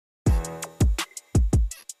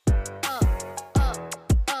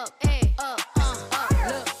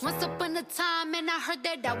I heard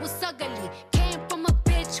that I was ugly. Came from a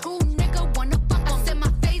bitch who nigga wanna fuck on. I said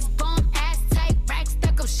my face bomb, ass tight, rack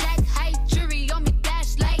stack up shack height, jury on me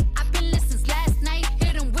flashlight. I've been listening since last night.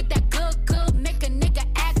 Hit him with that good, make a nigga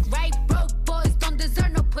act right. Broke boys don't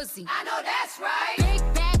deserve no pussy. I know that's right. Big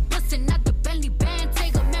bag bustin' out the belly band.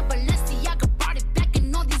 Take a man, Balenciaga brought it back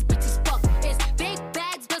and all these bitches fuck. It's big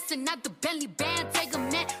bags bustin' out the belly band. Take a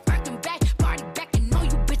man, working back, party back and all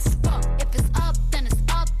you bitches fuck. If it's up, then it's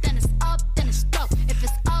up, then it's up, then it's stuck. If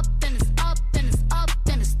it's up, then it's up, then it's up,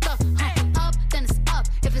 then it's stuck. Up, then it's up.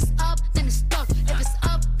 If it's up, then it's stuck. If it's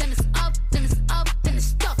up, then it's up, then it's up, then it's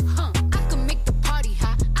stuck. I can make the party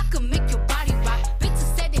hot. I can make your body rock.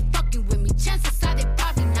 Bitches say they fucking with me. Chances are they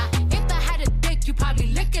probably not. If I had a dick, you probably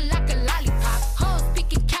lick it like a lollipop. Hoes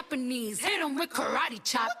speaking Japanese, hit 'em with karate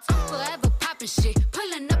chops. Forever popping shit,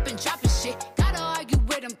 pulling up and dropping shit. Gotta argue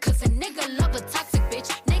with 'em 'cause a nigga love a toxic bitch.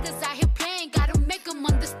 Niggas out here playing, gotta make 'em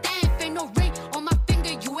understand. If ain't no ring on my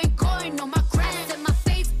finger, you ain't going on my gram. Said my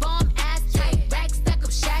face bomb, ass tight, rack stack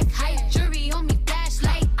up shack height, jury on me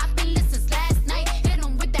flashlight. I've been listening since last night. Hit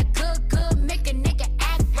 'em with that good, make a nigga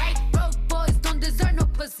act right. Broke boys don't deserve no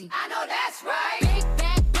pussy. I know that's right. Big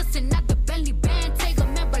bag bustin' out the belly band. Take a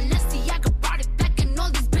man, Balenciaga brought it back and all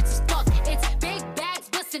these bitches fuck. It's big bags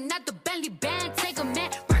bustin' out the belly band. Take a man,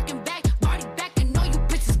 working back, party back and all you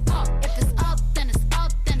bitches fuck. If it's up, then it's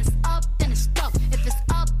up, then it's up, then it's stuck. If it's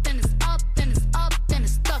up, then it's up, then it's up, then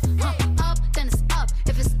it's stuck. Up, then it's up.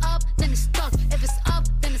 If it's up, then it's stuck. If it's up,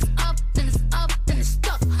 then it's up, then it's up, then it's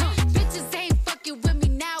stuck. Bitches ain't fucking with me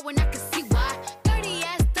now and I can see why. Dirty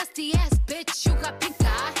ass, dusty ass bitch, you got pink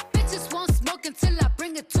eye. Bitches won't smoke until I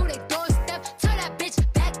bring it to their doorstep. Tell that bitch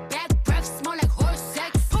back, breath smell like horse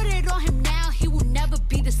sex. Put it on him now, he will never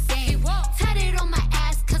be the same. Tatted on my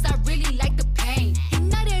ass 'cause I really like the pain. He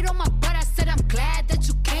nutted on my butt, I said I'm glad that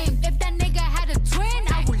you came. If that nigga had a twin,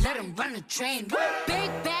 I would let him run a train. Big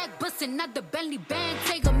bag bustin' out the belly band.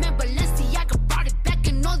 Take a man, Balenciaga brought it back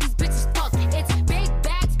and all these bitches fuck. It's big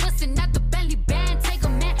bags bustin' out the belly band. Take a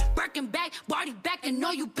man, working back, party back and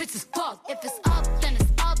all you bitches fuck. If it's up, then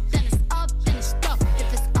it's up, then it's up, then it's stuck.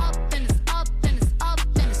 If it's up, then it's up, then it's up,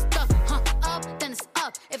 then it's stuck. Up, then it's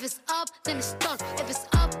up. If it's up, then it's stuck. If it's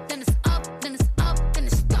up, then it's up, then it's up, then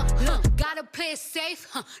it's stuck. Gotta play it safe,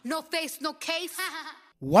 no face, no case.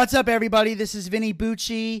 What's up, everybody? This is Vinny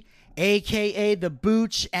Bucci, aka The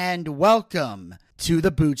Booch, and welcome to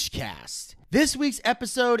the Boochcast. This week's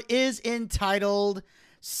episode is entitled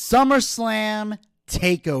Summerslam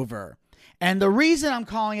Takeover. And the reason I'm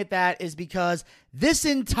calling it that is because this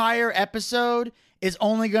entire episode is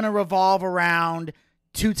only going to revolve around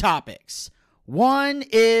two topics. One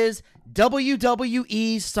is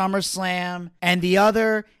WWE SummerSlam, and the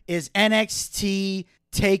other is NXT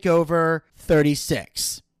Takeover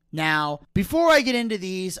 36. Now, before I get into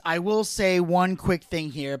these, I will say one quick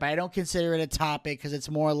thing here, but I don't consider it a topic because it's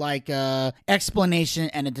more like an explanation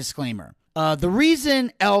and a disclaimer. The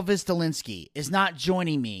reason Elvis Delinsky is not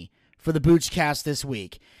joining me for the Boochcast this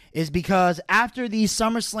week is because after the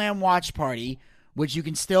SummerSlam watch party, which you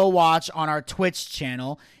can still watch on our Twitch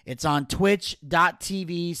channel. It's on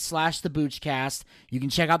twitch.tv/theboochcast. You can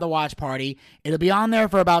check out the watch party. It'll be on there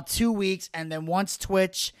for about 2 weeks, and then once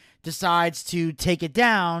Twitch decides to take it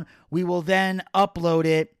down, we will then upload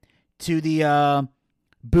it to the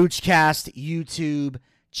Boochcast YouTube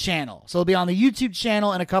channel. So it'll be on the YouTube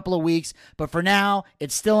channel in a couple of weeks, but for now,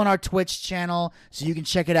 it's still on our Twitch channel, so you can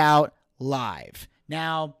check it out live.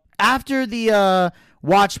 Now, after the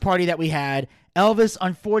watch party that we had, Elvis,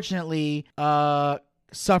 unfortunately,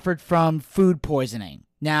 suffered from food poisoning.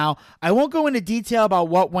 Now, I won't go into detail about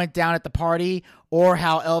what went down at the party or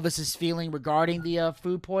how Elvis is feeling regarding the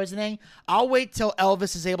food poisoning. I'll wait till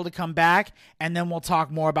Elvis is able to come back, and then we'll talk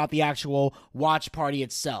more about the actual watch party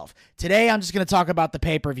itself. Today, I'm just going to talk about the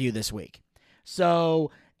pay-per-view this week.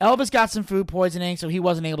 So, Elvis got some food poisoning, so he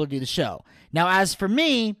wasn't able to do the show. Now, as for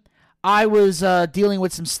me, I was dealing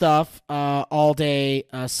with some stuff all day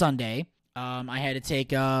Sunday. I had to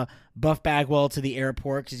take Buff Bagwell to the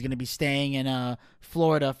airport because he's going to be staying in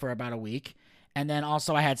Florida for about a week. And then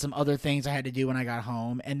also I had some other things I had to do when I got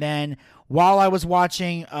home. And then while I was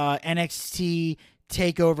watching NXT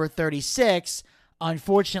TakeOver 36,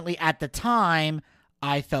 unfortunately at the time,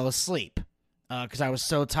 I fell asleep because I was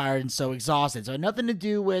so tired and so exhausted. So it had nothing to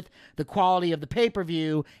do with the quality of the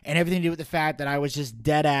pay-per-view and everything to do with the fact that I was just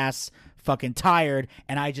dead-ass fucking tired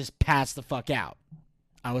and I just passed the fuck out.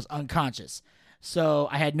 I was unconscious. So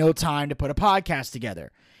I had no time to put a podcast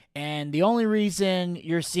together. And the only reason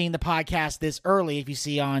you're seeing the podcast this early, if you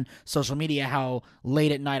see on social media how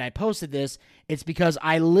late at night I posted this, it's because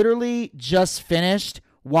I literally just finished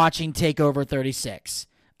watching TakeOver 36.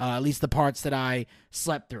 at least the parts that I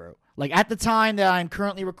slept through. Like, at the time that I'm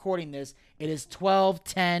currently recording this, it is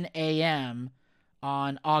 12:10 a.m.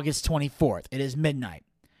 on August 24th. It is midnight,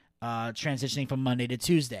 transitioning from Monday to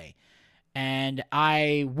Tuesday. And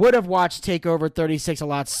I would have watched Takeover 36 a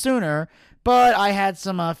lot sooner, but I had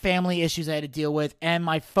some family issues I had to deal with, and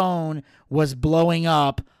my phone was blowing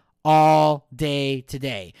up all day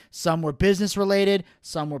today. Some were business related,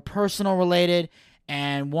 some were personal related,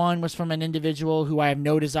 and one was from an individual who I have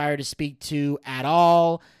no desire to speak to at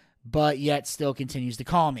all, but yet still continues to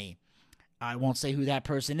call me. I won't say who that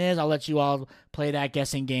person is. I'll let you all play that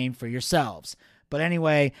guessing game for yourselves. But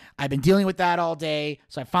anyway, I've been dealing with that all day,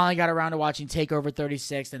 so I finally got around to watching Takeover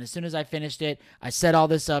 36, and as soon as I finished it, I set all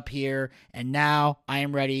this up here, and now I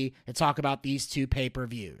am ready to talk about these two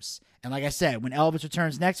pay-per-views. And like I said, when Elvis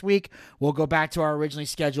returns next week, we'll go back to our originally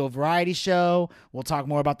scheduled variety show. We'll talk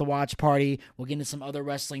more about the watch party. We'll get into some other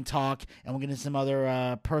wrestling talk, and we'll get into some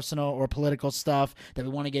other personal or political stuff that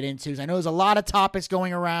we want to get into. 'Cause I know there's a lot of topics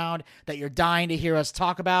going around that you're dying to hear us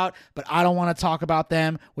talk about, but I don't want to talk about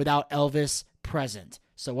them without Elvis present.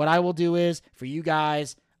 So what I will do is, for you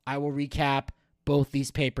guys, I will recap both these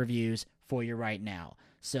pay-per-views for you right now.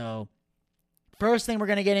 So first thing we're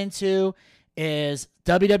going to get into is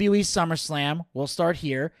WWE Summerslam. We'll start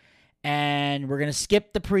here, and we're going to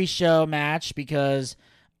skip the pre-show match because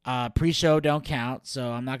pre-show don't count,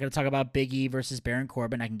 so I'm not going to talk about Big E versus Baron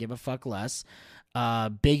Corbin. I can give a fuck less.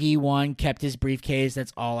 Big E won, kept his briefcase.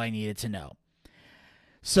 That's all I needed to know.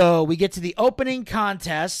 So we get to the opening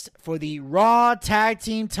contest for the Raw Tag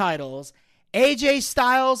Team titles. AJ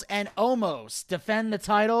Styles and Omos defend the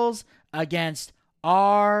titles against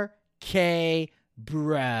RK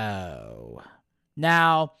Bro.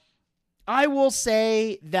 Now, I will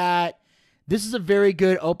say that this is a very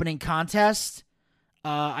good opening contest.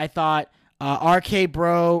 I thought RK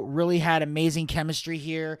Bro really had amazing chemistry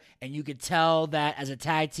here, and you could tell that as a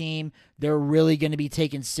tag team, they're really going to be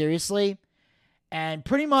taken seriously. And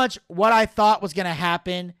pretty much what I thought was going to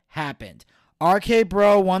happen, happened. RK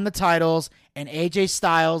Bro won the titles, and AJ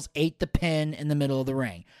Styles ate the pin in the middle of the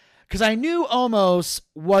ring. Because I knew Omos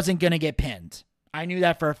wasn't going to get pinned. I knew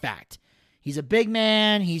that for a fact. He's a big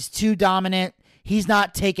man. He's too dominant. He's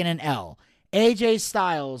not taking an L. AJ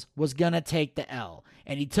Styles was going to take the L,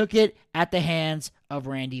 and he took it at the hands of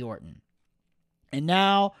Randy Orton. And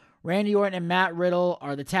now, Randy Orton and Matt Riddle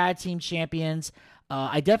are the tag team champions.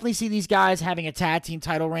 I definitely see these guys having a tag team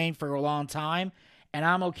title reign for a long time, and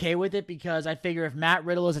I'm okay with it because I figure if Matt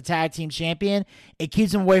Riddle is a tag team champion, it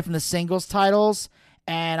keeps him away from the singles titles,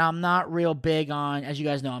 and I'm not real big on, as you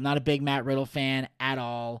guys know, I'm not a big Matt Riddle fan at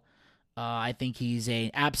all. I think he's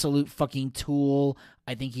an absolute fucking tool.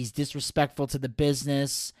 I think he's disrespectful to the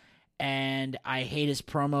business, and I hate his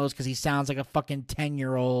promos because he sounds like a fucking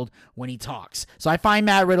 10-year-old when he talks. So I find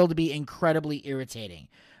Matt Riddle to be incredibly irritating.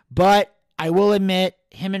 But I will admit,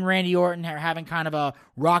 him and Randy Orton are having kind of a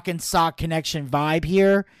rock and sock connection vibe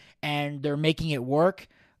here, and they're making it work.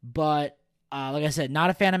 But like I said, not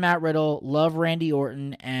a fan of Matt Riddle, love Randy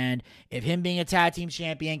Orton, and if him being a tag team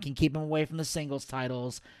champion can keep him away from the singles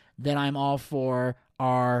titles, then I'm all for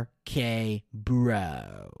RK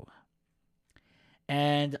Bro.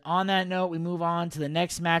 And on that note, we move on to the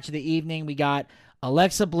next match of the evening. We got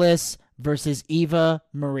Alexa Bliss versus Eva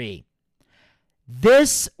Marie.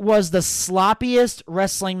 This was the sloppiest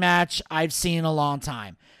wrestling match I've seen in a long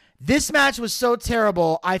time. This match was so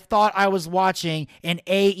terrible, I thought I was watching an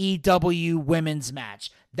AEW women's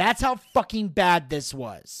match. That's how fucking bad this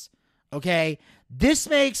was. Okay? This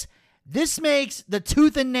makes the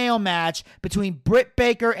tooth and nail match between Britt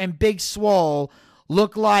Baker and Big Swole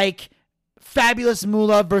look like Fabulous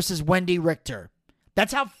Moolah versus Wendy Richter.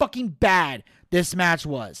 That's how fucking bad this match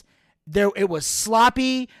was. It was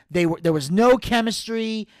sloppy. There was no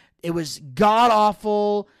chemistry. It was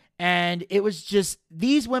god-awful. And it was just,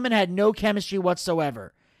 these women had no chemistry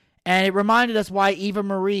whatsoever. And it reminded us why Eva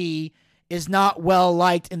Marie is not well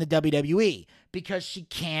liked in the WWE. Because she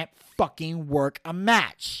can't fucking work a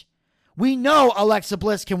match. We know Alexa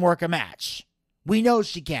Bliss can work a match. We know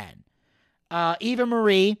she can. Eva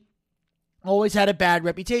Marie always had a bad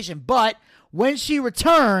reputation. But when she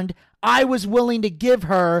returned, I was willing to give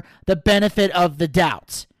her the benefit of the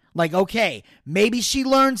doubt. Like, okay, maybe she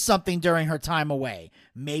learned something during her time away.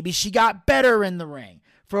 Maybe she got better in the ring.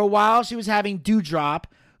 For a while, she was having Doudrop,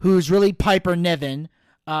 who's really Piper Niven,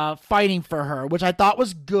 fighting for her, which I thought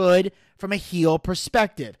was good from a heel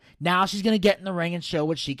perspective. Now she's going to get in the ring and show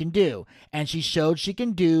what she can do. And she showed she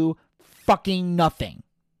can do fucking nothing.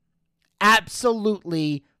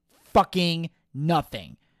 Absolutely fucking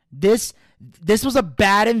nothing. This was a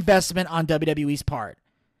bad investment on WWE's part.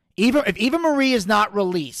 If Eva Marie is not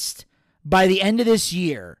released by the end of this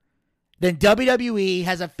year, then WWE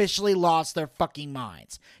has officially lost their fucking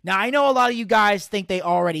minds. Now, I know a lot of you guys think they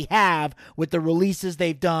already have with the releases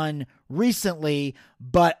they've done recently,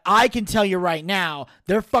 but I can tell you right now,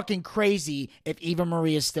 they're fucking crazy if Eva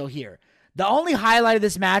Marie is still here. The only highlight of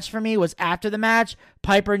this match for me was after the match,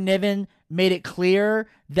 Piper Niven made it clear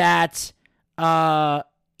that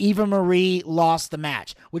Eva Marie lost the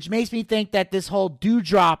match, which makes me think that this whole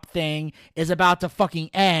Doudrop thing is about to fucking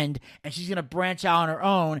end, and she's going to branch out on her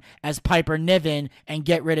own as Piper Niven and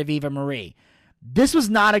get rid of Eva Marie. This was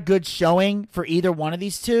not a good showing for either one of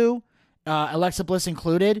these two, Alexa Bliss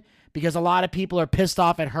included, because a lot of people are pissed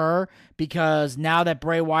off at her because now that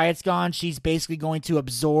Bray Wyatt's gone, she's basically going to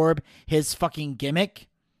absorb his fucking gimmick.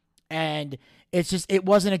 And it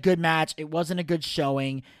wasn't a good match. It wasn't a good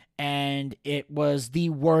showing. And it was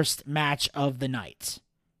the worst match of the night.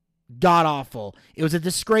 God awful. It was a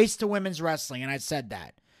disgrace to women's wrestling, and I said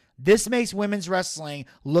that. This makes women's wrestling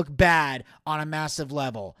look bad on a massive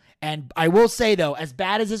level. And I will say, though, as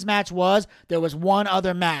bad as this match was, there was one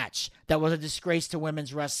other match that was a disgrace to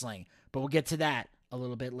women's wrestling. But we'll get to that a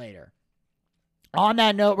little bit later. On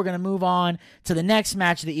that note, we're going to move on to the next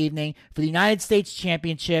match of the evening. For the United States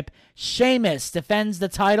Championship, Sheamus defends the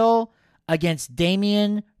title against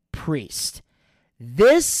Damian Priest.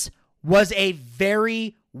 This was a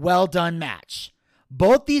very well done match.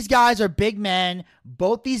 Both these guys are big men,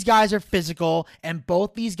 both these guys are physical, and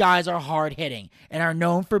both these guys are hard hitting and are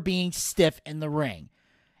known for being stiff in the ring.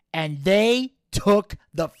 And they took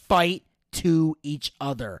the fight to each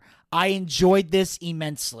other. I enjoyed this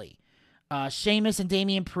immensely. Sheamus and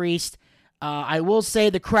Damian Priest, I will say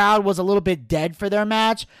the crowd was a little bit dead for their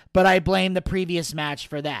match, but I blame the previous match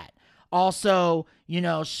for that. Also,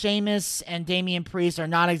 Sheamus and Damian Priest are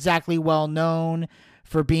not exactly well known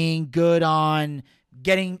for being good on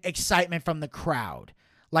getting excitement from the crowd.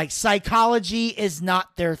 Like, psychology is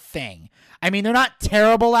not their thing. I mean, they're not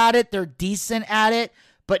terrible at it. They're decent at it,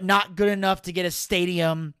 but not good enough to get a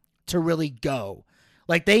stadium to really go.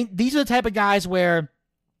 Like, these are the type of guys where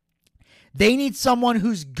they need someone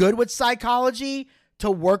who's good with psychology to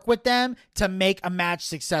work with them to make a match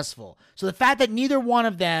successful. So the fact that neither one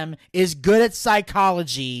of them is good at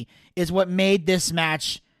psychology is what made this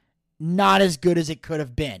match not as good as it could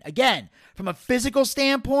have been. Again, from a physical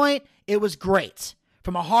standpoint, it was great.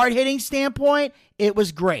 From a hard-hitting standpoint, it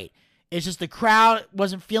was great. It's just the crowd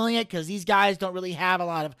wasn't feeling it because these guys don't really have a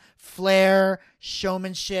lot of flair,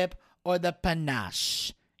 showmanship, or the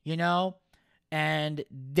panache, And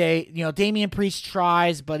Damian Priest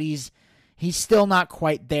tries, but he's still not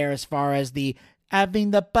quite there as far as the having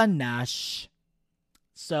the panache.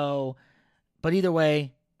 So, but either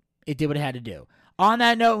way, it did what it had to do. On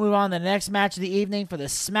that note, move on to the next match of the evening for the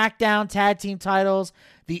SmackDown Tag Team titles.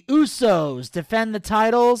 The Usos defend the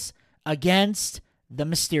titles against the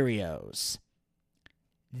Mysterios.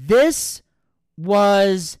 This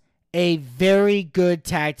was a very good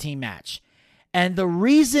tag team match. And the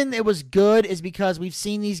reason it was good is because we've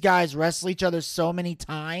seen these guys wrestle each other so many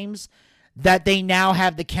times that they now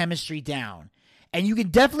have the chemistry down. And you can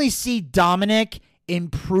definitely see Dominic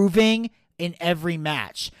improving in every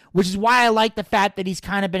match, which is why I like the fact that he's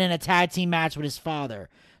kind of been in a tag team match with his father.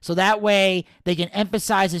 So that way they can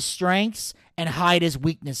emphasize his strengths and hide his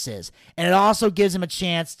weaknesses. And it also gives him a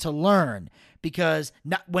chance to learn because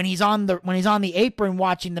when he's on the apron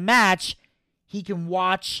watching the match, he can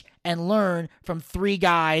watch and learn from three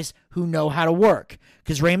guys who know how to work.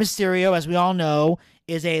 Because Rey Mysterio, as we all know,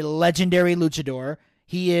 is a legendary luchador.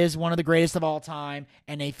 He is one of the greatest of all time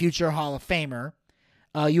and a future Hall of Famer.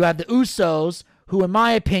 You have the Usos, who, in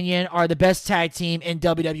my opinion, are the best tag team in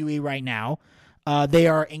WWE right now. They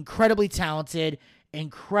are incredibly talented,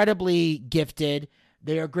 incredibly gifted.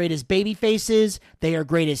 They are great as baby faces. They are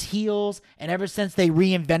great as heels. And ever since they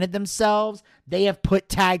reinvented themselves, they have put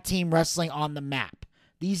tag team wrestling on the map.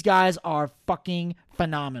 These guys are fucking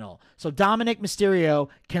phenomenal. So Dominic Mysterio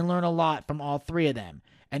can learn a lot from all three of them.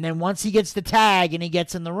 And then once he gets the tag and he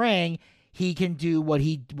gets in the ring, he can do what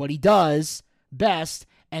he does best,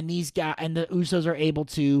 and the Usos are able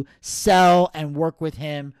to sell and work with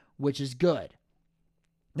him, which is good.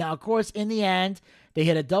 Now, of course, in the end, they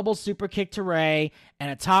hit a double super kick to Rey and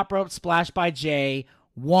a top rope splash by Jay.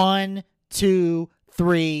 1, 2,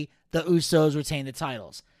 3. The Usos retain the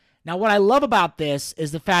titles. Now, what I love about this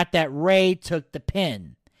is the fact that Rey took the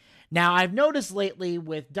pin. Now, I've noticed lately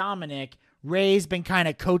with Dominic, Rey's been kind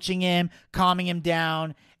of coaching him, calming him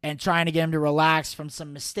down, and trying to get him to relax from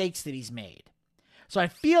some mistakes that he's made. So I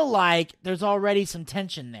feel like there's already some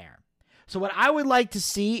tension there. So what I would like to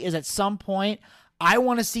see is at some point, I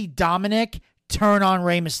want to see Dominic turn on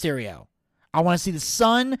Rey Mysterio. I want to see the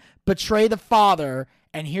son betray the father,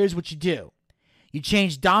 and here's what you do. You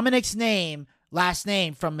change Dominic's last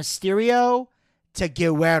name from Mysterio to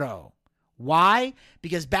Guerrero. Why?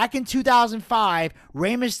 Because back in 2005,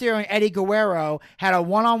 Rey Mysterio and Eddie Guerrero had a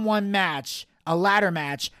one-on-one match, a ladder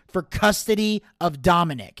match, for custody of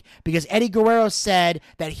Dominic. Because Eddie Guerrero said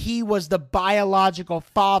that he was the biological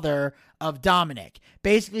father of Dominic.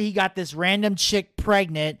 Basically, he got this random chick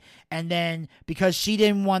pregnant, and then because she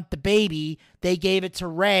didn't want the baby, they gave it to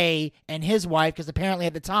Rey and his wife, because apparently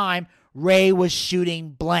at the time, Rey was shooting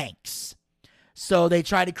blanks. So they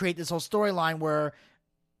tried to create this whole storyline where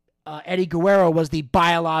Eddie Guerrero was the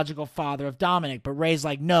biological father of Dominic, but Rey's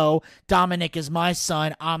like, no, Dominic is my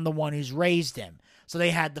son. I'm the one who's raised him. So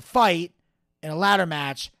they had the fight in a ladder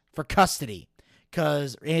match for custody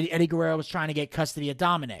because Eddie Guerrero was trying to get custody of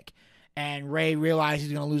Dominic, and Rey realized he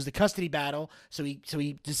was going to lose the custody battle, so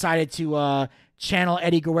he decided to channel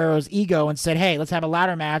Eddie Guerrero's ego and said, hey, let's have a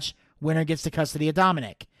ladder match. Winner gets the custody of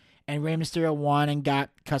Dominic. And Rey Mysterio won and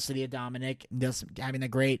got custody of Dominic, thus having a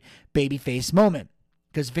great babyface moment.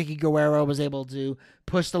 Because Vicky Guerrero was able to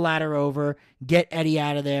push the ladder over, get Eddie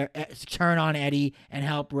out of there, turn on Eddie, and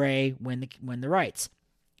help Rey win the rights.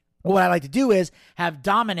 What I like to do is have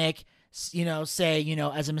Dominic, say, as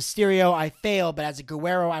a Mysterio, I fail, but as a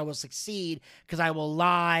Guerrero, I will succeed because I will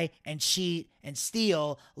lie and cheat and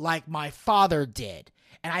steal like my father did.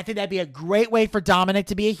 And I think that'd be a great way for Dominic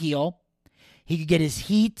to be a heel. He could get his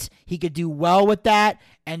heat. He could do well with that.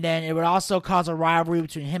 And then it would also cause a rivalry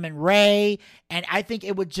between him and Rey. And I think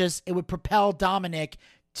it would propel Dominic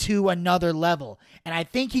to another level. And I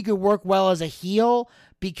think he could work well as a heel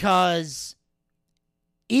because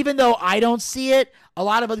even though I don't see it, a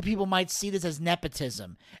lot of other people might see this as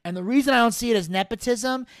nepotism. And the reason I don't see it as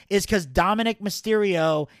nepotism is because Dominic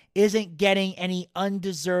Mysterio isn't getting any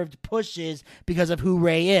undeserved pushes because of who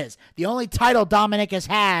Rey is. The only title Dominic has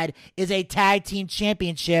had is a tag team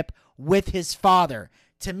championship with his father.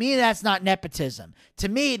 To me, that's not nepotism. To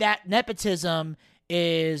me, that nepotism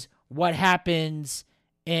is what happens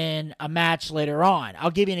in a match later on. I'll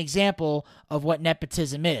give you an example of what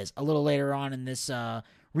nepotism is a little later on in this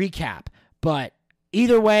recap. But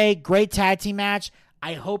either way, great tag team match.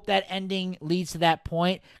 I hope that ending leads to that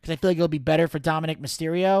point because I feel like it'll be better for Dominic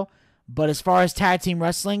Mysterio. But as far as tag team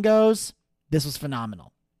wrestling goes, this was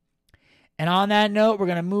phenomenal. And on that note, we're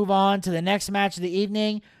going to move on to the next match of the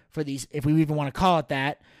evening for these, if we even want to call it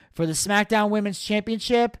that. For the SmackDown Women's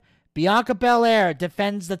Championship, Bianca Belair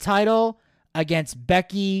defends the title against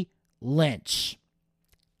Becky Lynch.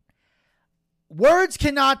 Words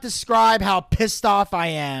cannot describe how pissed off I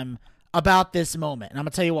am about this moment, and I'm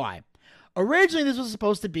going to tell you why. Originally, this was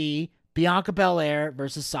supposed to be Bianca Belair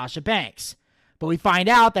versus Sasha Banks, but we find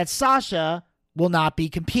out that Sasha will not be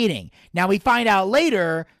competing. Now, we find out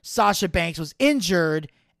later Sasha Banks was injured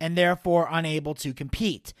and therefore unable to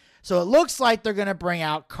compete. So it looks like they're going to bring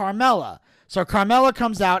out Carmella. So Carmella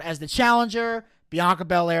comes out as the challenger. Bianca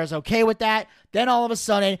Belair is okay with that. Then all of a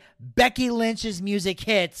sudden, Becky Lynch's music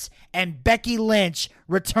hits, and Becky Lynch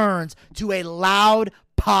returns to a loud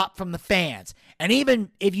pop from the fans. And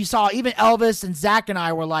even if you saw, even Elvis and Zach and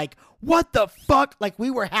I were like, what the fuck? Like,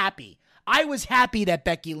 we were happy. I was happy that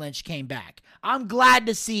Becky Lynch came back. I'm glad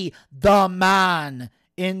to see the man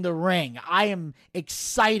in the ring. I am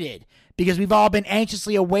excited because we've all been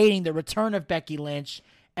anxiously awaiting the return of Becky Lynch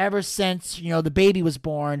ever since, the baby was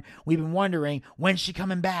born. We've been wondering, when's she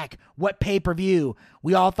coming back? What pay-per-view?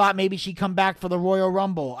 We all thought maybe she'd come back for the Royal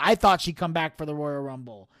Rumble. I thought she'd come back for the Royal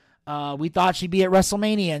Rumble. We thought she'd be at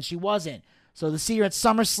WrestleMania, and she wasn't. So to see her at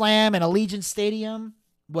SummerSlam and Allegiant Stadium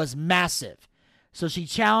was massive. So she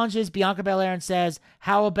challenges Bianca Belair and says,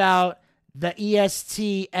 how about the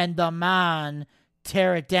EST and the man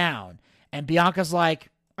tear it down? And Bianca's like,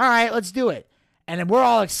 all right, let's do it. And then we're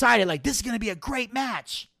all excited, like, this is going to be a great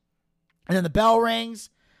match. And then the bell rings.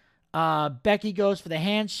 Becky goes for the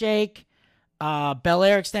handshake.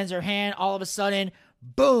 Belair extends her hand. All of a sudden,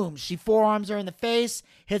 boom, she forearms her in the face,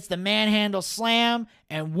 hits the manhandle slam,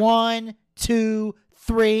 and 1, 2,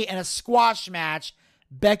 3, and a squash match.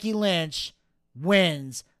 Becky Lynch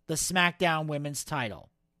wins the SmackDown Women's title.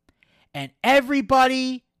 And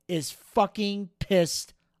everybody is fucking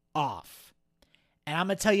pissed off. And I'm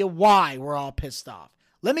going to tell you why we're all pissed off.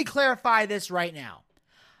 Let me clarify this right now.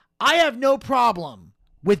 I have no problem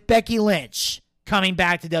with Becky Lynch coming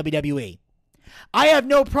back to WWE. I have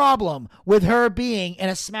no problem with her being in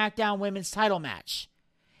a SmackDown Women's title match.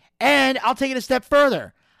 And I'll take it a step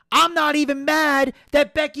further. I'm not even mad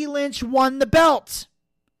that Becky Lynch won the belt.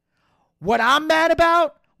 What I'm mad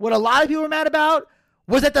about, what a lot of people are mad about,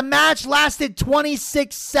 was that the match lasted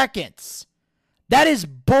 26 seconds. That is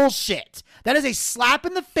bullshit. That is a slap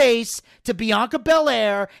in the face to Bianca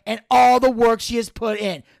Belair and all the work she has put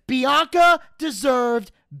in. Bianca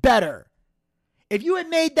deserved better. If you had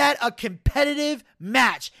made that a competitive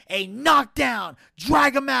match, a knockdown,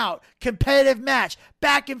 drag them out, competitive match,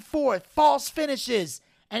 back and forth, false finishes,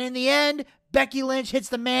 and in the end, Becky Lynch hits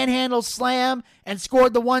the manhandle slam and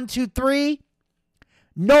scored the 1, 2, 3,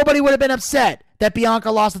 nobody would have been upset that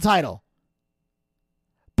Bianca lost the title.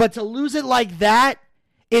 But to lose it like that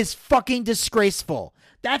is fucking disgraceful.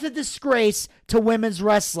 That's a disgrace to women's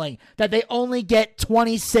wrestling that they only get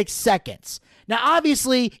 26 seconds. Now,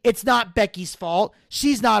 obviously, it's not Becky's fault.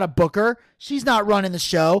 She's not a booker. She's not running the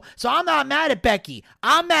show. So I'm not mad at Becky.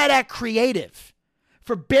 I'm mad at creative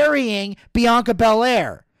for burying Bianca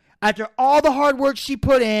Belair. After all the hard work she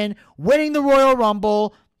put in, winning the Royal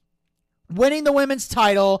Rumble, winning the women's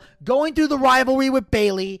title, going through the rivalry with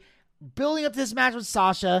Bayley, building up to this match with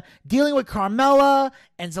Sasha, dealing with Carmella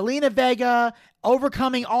and Zelina Vega,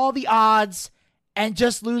 overcoming all the odds, and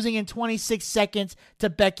just losing in 26 seconds to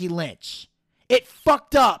Becky Lynch. It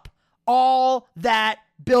fucked up all that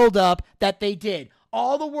buildup that they did.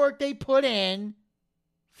 All the work they put in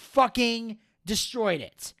fucking destroyed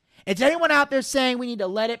it. And to anyone out there saying we need to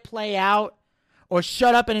let it play out or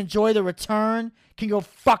shut up and enjoy the return can go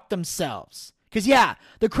fuck themselves. Because, yeah,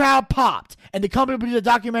 the crowd popped, and the company produced a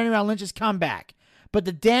documentary on Lynch's comeback. But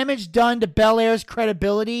the damage done to Belair's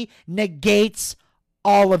credibility negates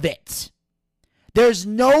all of it. There's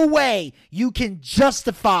no way you can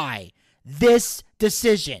justify this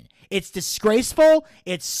decision. It's disgraceful,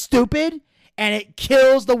 it's stupid, and it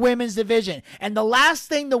kills the women's division. And the last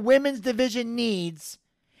thing the women's division needs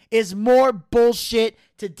is more bullshit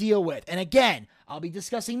to deal with. And again, I'll be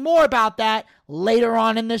discussing more about that later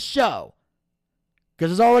on in the show.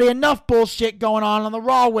 Because there's already enough bullshit going on the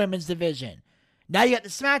Raw women's division. Now you got the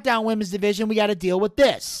SmackDown women's division. We got to deal with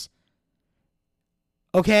this.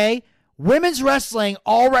 Okay? Women's wrestling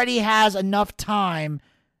already has enough time,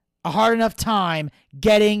 a hard enough time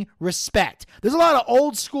getting respect. There's a lot of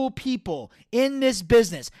old school people in this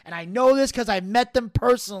business, and I know this because I've met them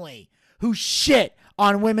personally, who shit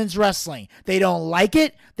on women's wrestling. They don't like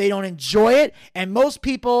it, they don't enjoy it, and most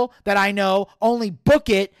people that I know only book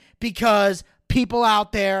it because people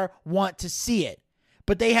out there want to see it.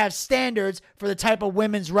 But they have standards for the type of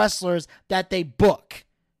women's wrestlers that they book.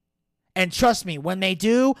 And trust me, when they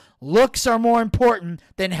do, looks are more important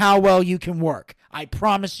than how well you can work. I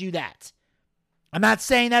promise you that. I'm not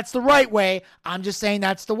saying that's the right way. I'm just saying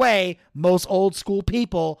that's the way most old school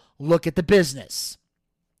people look at the business.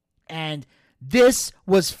 And this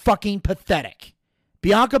was fucking pathetic.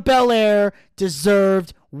 Bianca Belair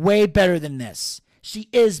deserved way better than this. She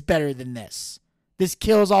is better than this. This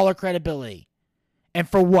kills all her credibility. And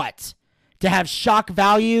for what? To have shock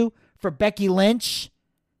value for Becky Lynch?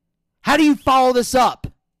 How do you follow this up?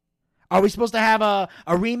 Are we supposed to have a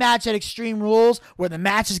rematch at Extreme Rules where the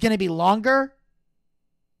match is going to be longer?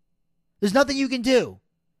 There's nothing you can do.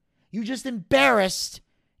 You just embarrassed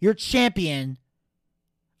your champion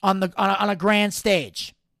on a grand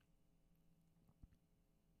stage.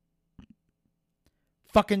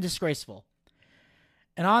 Fucking disgraceful.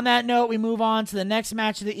 And on that note, we move on to the next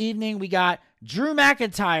match of the evening. We got Drew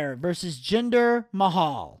McIntyre versus Jinder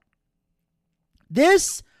Mahal.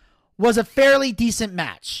 This was a fairly decent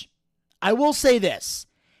match. I will say this.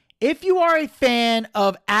 If you are a fan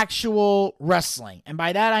of actual wrestling, and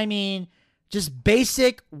by that I mean just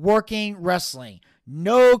basic working wrestling,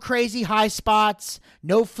 no crazy high spots,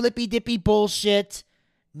 no flippy-dippy bullshit,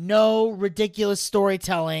 no ridiculous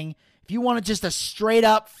storytelling. If you want just a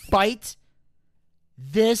straight-up fight,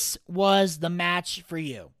 this was the match for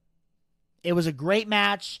you. It was a great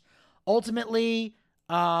match. Ultimately,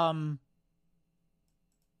 Drew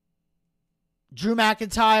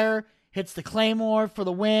McIntyre hits the Claymore for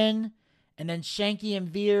the win, and then Shanky and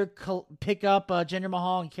Veer pick up Jinder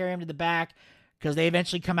Mahal and carry him to the back because they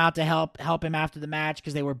eventually come out to help him after the match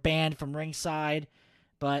because they were banned from ringside.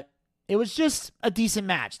 But it was just a decent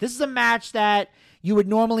match. This is a match that you would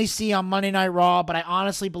normally see on Monday Night Raw, but I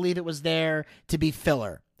honestly believe it was there to be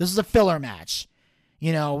filler. This is a filler match.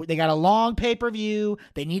 You know, they got a long pay-per-view.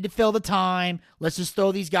 They need to fill the time. Let's just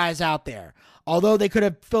throw these guys out there. Although they could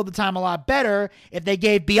have filled the time a lot better if they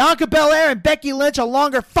gave Bianca Belair and Becky Lynch a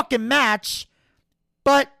longer fucking match.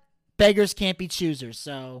 But beggars can't be choosers,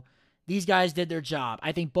 so these guys did their job.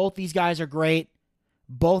 I think both these guys are great.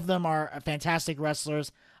 Both of them are fantastic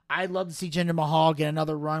wrestlers. I'd love to see Jinder Mahal get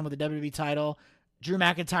another run with the WWE title. Drew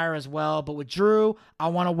McIntyre as well. But with Drew, I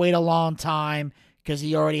want to wait a long time because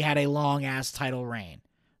he already had a long-ass title reign.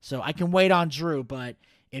 So I can wait on Drew, but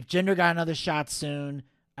if Jinder got another shot soon,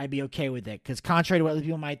 I'd be okay with it. Because contrary to what other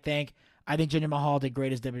people might think, I think Jinder Mahal did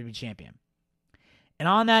great as WWE Champion. And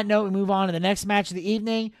on that note, we move on to the next match of the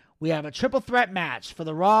evening. We have a triple threat match for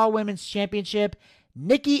the Raw Women's Championship.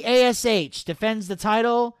 Nikki ASH defends the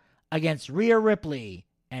title against Rhea Ripley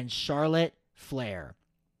and Charlotte Flair.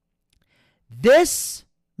 This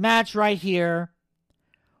match right here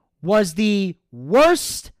was the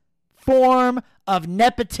worst form of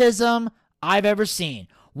nepotism I've ever seen.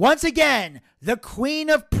 Once again, the Queen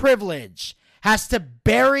of Privilege has to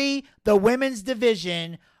bury the women's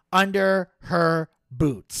division under her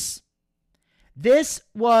boots. This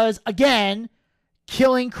was, again,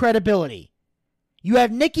 killing credibility. You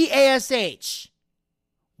have Nikki ASH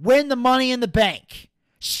win the Money in the Bank,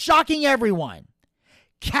 shocking everyone,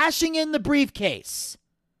 cashing in the briefcase,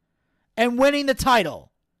 and winning the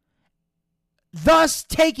title, thus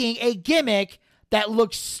taking a gimmick that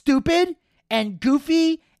looks stupid and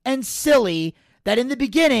goofy and silly that in the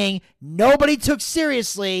beginning nobody took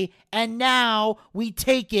seriously, and now we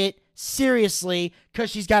take it seriously because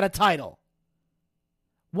she's got a title.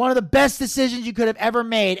 One of the best decisions you could have ever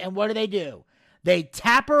made, and what do? They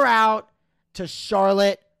tap her out to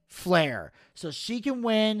Charlotte Flair so she can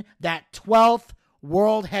win that 12th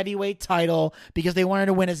World Heavyweight title because they wanted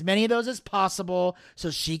to win as many of those as possible so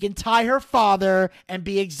she can tie her father and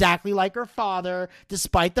be exactly like her father,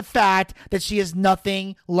 despite the fact that she is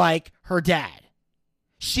nothing like her dad.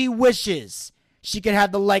 She wishes she could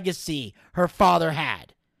have the legacy her father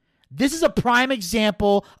had. This is a prime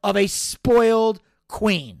example of a spoiled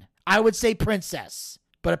queen. I would say princess,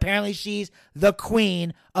 but apparently she's the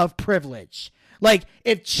Queen of Privilege. Like,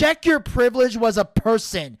 if Check Your Privilege was a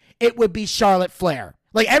person, it would be Charlotte Flair.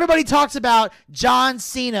 Like, everybody talks about John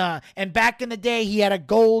Cena, and back in the day, he had a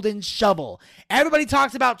golden shovel. Everybody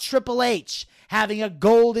talks about Triple H having a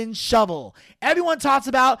golden shovel. Everyone talks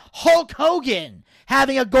about Hulk Hogan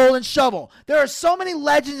having a golden shovel. There are so many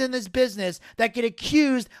legends in this business that get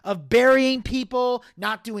accused of burying people,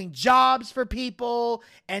 not doing jobs for people,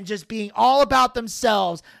 and just being all about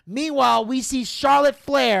themselves. Meanwhile, we see Charlotte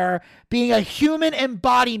Flair being a human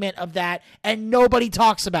embodiment of that, and nobody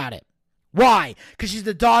talks about it. Why? Because she's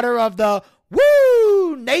the daughter of the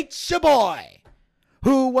Nature Boy,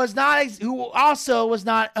 who also was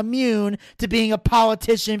not immune to being a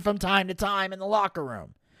politician from time to time in the locker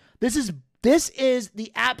room. This is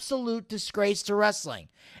the absolute disgrace to wrestling.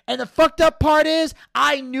 And the fucked up part is,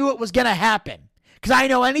 I knew it was going to happen. Because I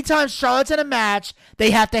know anytime Charlotte's in a match,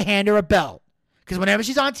 they have to hand her a belt. Because whenever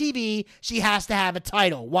she's on TV, she has to have a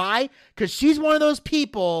title. Why? Because she's one of those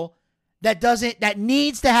people that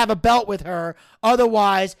needs to have a belt with her.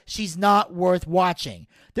 Otherwise, she's not worth watching.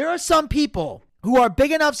 There are some people who are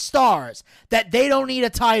big enough stars that they don't need a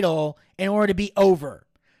title in order to be over.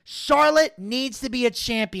 Charlotte needs to be a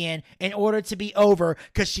champion in order to be over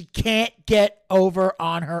because she can't get over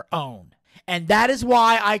on her own. And that is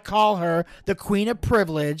why I call her the Queen of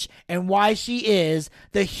Privilege and why she is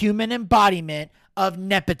the human embodiment of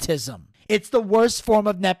nepotism. It's the worst form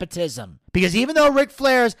of nepotism because even though Ric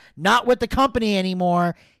Flair's not with the company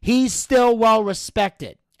anymore, he's still well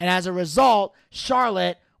respected. And as a result,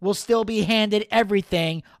 Charlotte will still be handed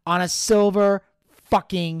everything on a silver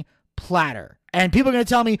fucking platter. And people are going to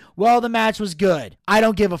tell me, well, the match was good. I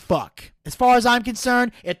don't give a fuck. As far as I'm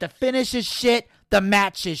concerned, if the finish is shit, the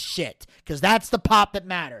match is shit. Because that's the pop that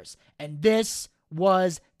matters. And this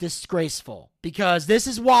was disgraceful. Because this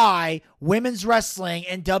is why women's wrestling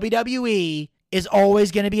in WWE is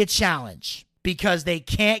always going to be a challenge. Because they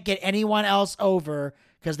can't get anyone else over.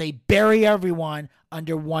 Because they bury everyone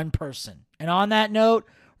under one person. And on that note,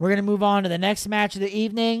 we're going to move on to the next match of the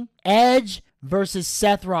evening. Edge versus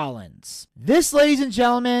Seth Rollins. This, ladies and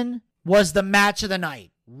gentlemen, was the match of the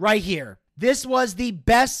night. Right here. This was the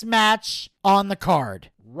best match on the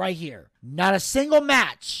card. Right here. Not a single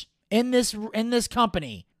match in this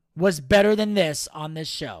company was better than this on this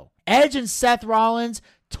show. Edge and Seth Rollins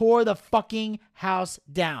tore the fucking house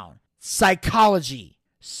down. Psychology,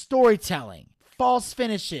 storytelling, false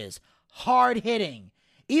finishes, hard hitting.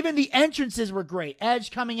 Even the entrances were great. Edge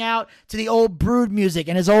coming out to the old Brood music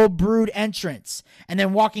and his old Brood entrance. And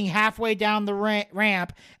then walking halfway down the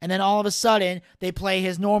ramp. And then all of a sudden, they play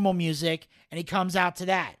his normal music. And he comes out to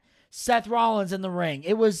that. Seth Rollins in the ring.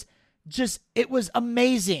 It was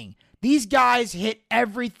amazing. These guys hit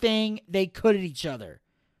everything they could at each other.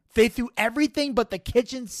 They threw everything but the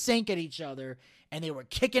kitchen sink at each other. And they were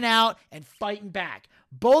kicking out and fighting back.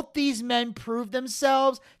 Both these men proved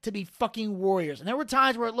themselves to be fucking warriors. And there were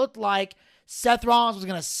times where it looked like Seth Rollins was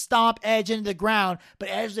going to stomp Edge into the ground, but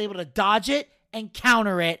Edge was able to dodge it and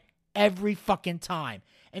counter it every fucking time.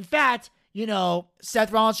 In fact,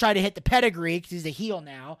 Seth Rollins tried to hit the pedigree because he's a heel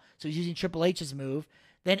now, so he's using Triple H's move.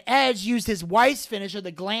 Then Edge used his wife's finisher,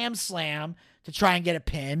 the Glam Slam, to try and get a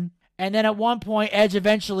pin. And then at one point, Edge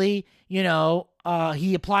eventually, he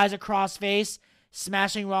applies a crossface,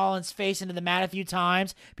 smashing Rollins' face into the mat a few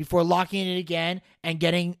times before locking it again and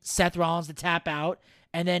getting Seth Rollins to tap out.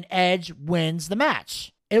 And then Edge wins the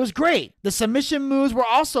match. It was great. The submission moves were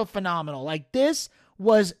also phenomenal. Like, this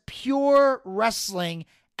was pure wrestling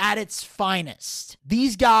at its finest.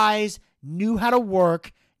 These guys knew how to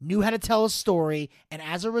work, knew how to tell a story, and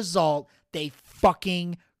as a result, they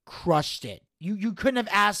fucking crushed it. You couldn't have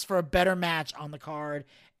asked for a better match on the card,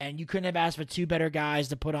 and you couldn't have asked for two better guys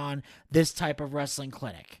to put on this type of wrestling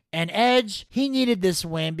clinic. And Edge, he needed this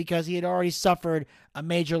win because he had already suffered a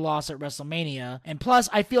major loss at WrestleMania. And plus,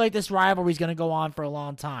 I feel like this rivalry is going to go on for a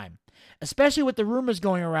long time, especially with the rumors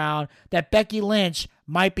going around that Becky Lynch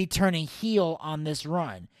might be turning heel on this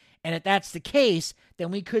run. And if that's the case,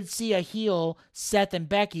 then we could see a heel Seth and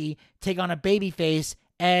Becky take on a babyface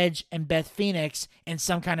Edge and Beth Phoenix in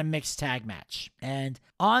some kind of mixed tag match. And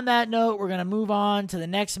on that note, we're going to move on to the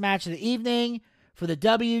next match of the evening for the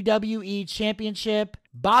WWE Championship.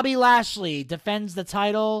 Bobby Lashley defends the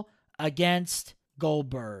title against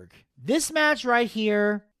Goldberg. This match right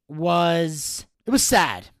here was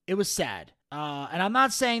sad. It was sad. And I'm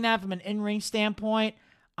not saying that from an in-ring standpoint.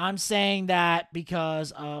 I'm saying that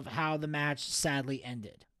because of how the match sadly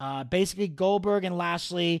ended. Basically, Goldberg and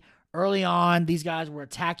Lashley, early on, these guys were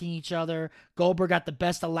attacking each other. Goldberg got the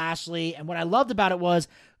best of Lashley. And what I loved about it was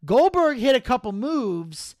Goldberg hit a couple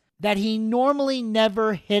moves that he normally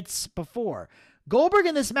never hits before. Goldberg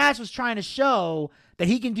in this match was trying to show that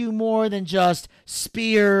he can do more than just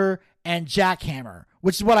spear and jackhammer,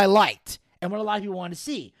 which is what I liked and what a lot of people wanted to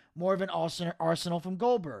see. More of an arsenal from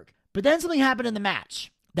Goldberg. But then something happened in the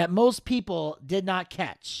match that most people did not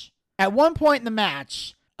catch. At one point in the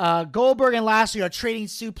match, Goldberg and Lashley are trading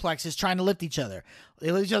suplexes, trying to lift each other.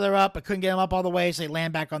 They lift each other up, but couldn't get them up all the way, so they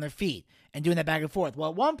land back on their feet and doing that back and forth. Well,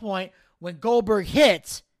 at one point, when Goldberg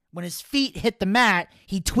hit, when his feet hit the mat,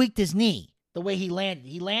 he tweaked his knee the way he landed.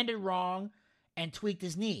 He landed wrong and tweaked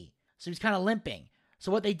his knee, so he was kind of limping.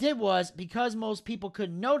 So what they did was, because most people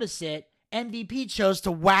couldn't notice it, MVP chose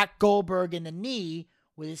to whack Goldberg in the knee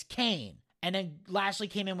with his cane. And then Lashley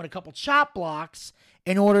came in with a couple chop blocks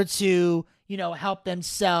in order to, help them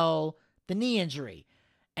sell the knee injury.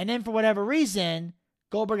 And then for whatever reason,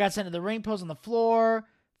 Goldberg got sent to the ring post on the floor.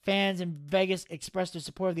 Fans in Vegas expressed their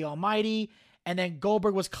support of the Almighty. And then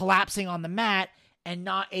Goldberg was collapsing on the mat and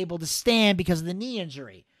not able to stand because of the knee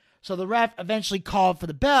injury. So the ref eventually called for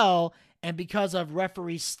the bell, and because of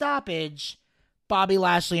referee stoppage, Bobby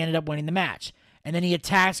Lashley ended up winning the match. And then he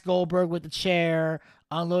attacks Goldberg with the chair,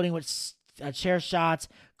 unloading with chair shots.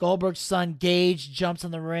 Goldberg's son Gage jumps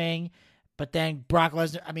in the ring, but then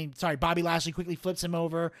Bobby Lashley quickly flips him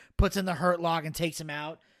over, puts in the hurt lock, and takes him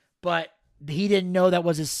out. But he didn't know that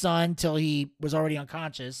was his son till he was already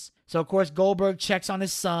unconscious. So of course Goldberg checks on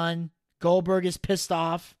his son. Goldberg is pissed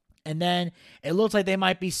off, and then it looks like they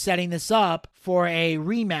might be setting this up for a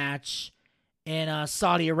rematch in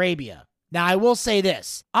Saudi Arabia. Now I will say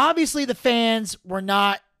this: obviously the fans were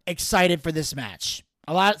not excited for this match.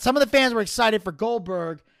 Some of the fans were excited for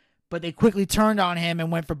Goldberg, but they quickly turned on him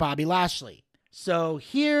and went for Bobby Lashley. So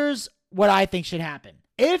here's what I think should happen.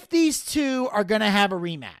 If these two are going to have a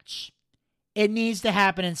rematch, it needs to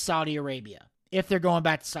happen in Saudi Arabia, if they're going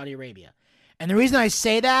back to Saudi Arabia. And the reason I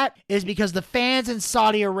say that is because the fans in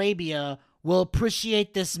Saudi Arabia will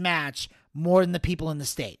appreciate this match more than the people in the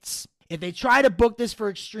States. If they try to book this for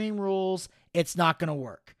Extreme Rules, it's not going to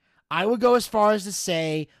work. I would go as far as to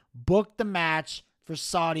say, book the match for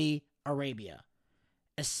Saudi Arabia.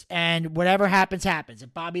 And whatever happens, happens.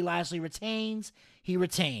 If Bobby Lashley retains, he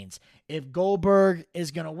retains. If Goldberg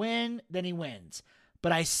is going to win, then he wins.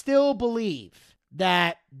 But I still believe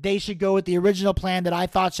that they should go with the original plan that I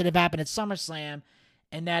thought should have happened at SummerSlam,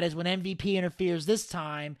 and that is when MVP interferes this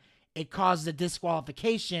time, it causes a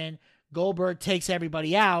disqualification. Goldberg takes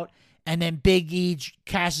everybody out, and then Big E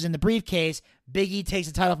cashes in the briefcase. Big E takes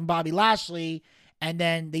the title from Bobby Lashley, and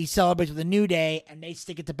then they celebrate with a New Day, and they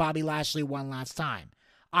stick it to Bobby Lashley one last time.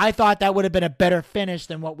 I thought that would have been a better finish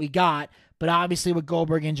than what we got, but obviously with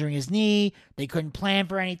Goldberg injuring his knee, they couldn't plan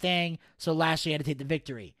for anything, so Lashley had to take the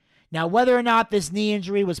victory. Now, whether or not this knee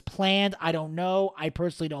injury was planned, I don't know. I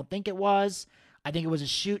personally don't think it was. I think it was a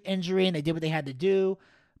shoot injury, and they did what they had to do.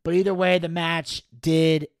 But either way, the match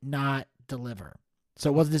did not deliver. So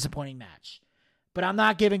it was a disappointing match. But I'm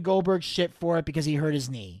not giving Goldberg shit for it because he hurt his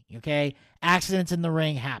knee, okay? Accidents in the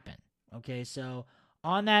ring happen, okay? So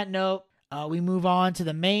on that note, we move on to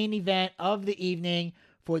the main event of the evening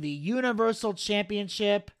for the Universal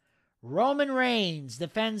Championship. Roman Reigns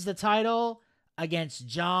defends the title against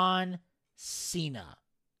John Cena.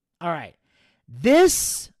 All right.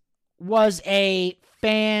 This was a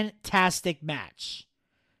fantastic match.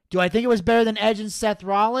 Do I think it was better than Edge and Seth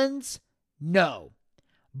Rollins? No.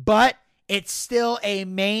 But it's still a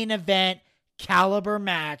main event caliber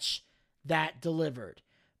match that delivered.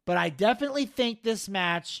 But I definitely think this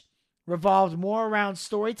match revolved more around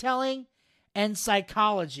storytelling and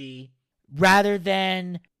psychology rather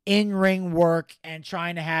than in-ring work and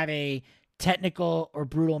trying to have a technical or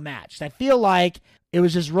brutal match. I feel like it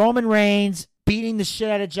was just Roman Reigns beating the shit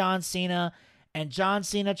out of John Cena and John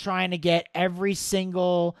Cena trying to get every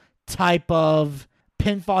single type of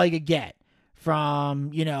pinfall he could get,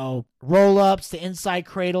 from, roll-ups to inside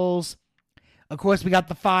cradles. Of course, we got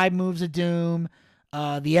the 5 moves of doom,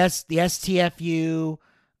 the STFU,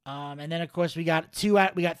 and then of course we got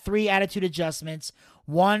 3 attitude adjustments,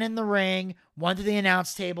 1 in the ring, 1 to the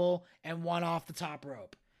announce table, and 1 off the top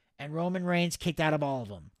rope. And Roman Reigns kicked out of all of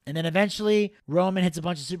them. And then eventually Roman hits a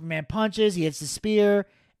bunch of Superman punches, he hits the spear,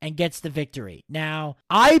 and gets the victory. Now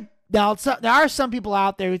there are some people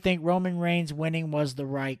out there who think Roman Reigns winning was the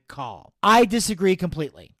right call. I disagree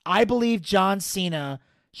completely. I believe John Cena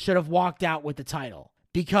should have walked out with the title,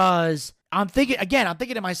 because I'm thinking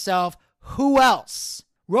to myself, who else?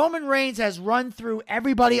 Roman Reigns has run through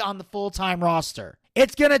everybody on the full-time roster.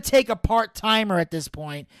 It's going to take a part-timer at this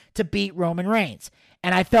point to beat Roman Reigns.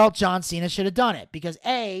 And I felt John Cena should have done it because,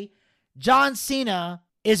 A, John Cena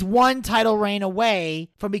is 1 title reign away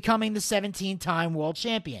from becoming the 17-time world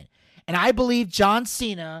champion. And I believe John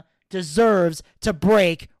Cena deserves to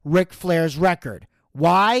break Ric Flair's record.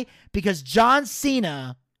 Why? Because John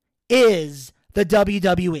Cena is the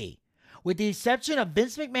WWE. With the exception of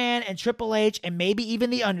Vince McMahon and Triple H and maybe even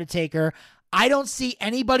The Undertaker, I don't see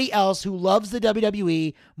anybody else who loves the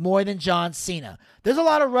WWE more than John Cena. There's a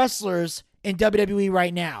lot of wrestlers in WWE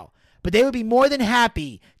right now, but they would be more than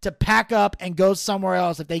happy to pack up and go somewhere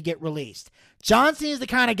else if they get released. John Cena is the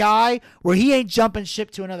kind of guy where he ain't jumping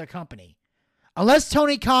ship to another company. Unless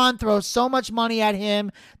Tony Khan throws so much money at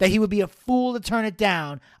him that he would be a fool to turn it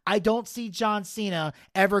down, I don't see John Cena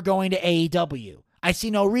ever going to AEW. I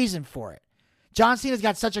see no reason for it. John Cena's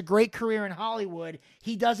got such a great career in Hollywood,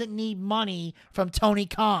 he doesn't need money from Tony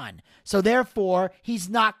Khan. So therefore, he's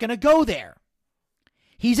not going to go there.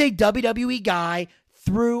 He's a WWE guy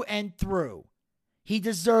through and through. He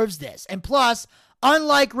deserves this. And plus,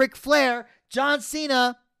 unlike Ric Flair, John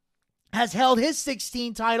Cena has held his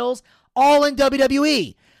 16 titles all in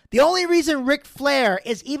WWE. The only reason Ric Flair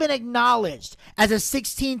is even acknowledged as a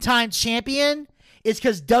 16-time champion is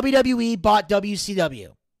because WWE bought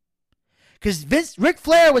WCW. Because Ric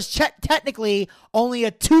Flair was technically only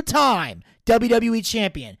a 2-time WWE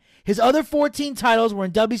champion. His other 14 titles were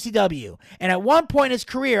in WCW. And at one point in his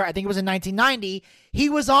career, I think it was in 1990, he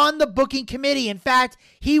was on the booking committee. In fact,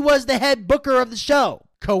 he was the head booker of the show.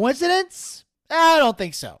 Coincidence? I don't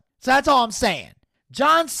think so. So that's all I'm saying.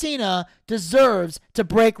 John Cena deserves to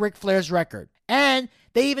break Ric Flair's record. And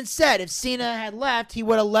they even said if Cena had left, he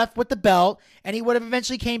would have left with the belt, and he would have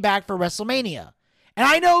eventually came back for WrestleMania. And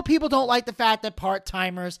I know people don't like the fact that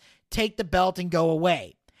part-timers take the belt and go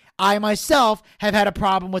away. I myself have had a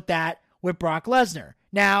problem with that with Brock Lesnar.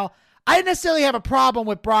 Now, I didn't necessarily have a problem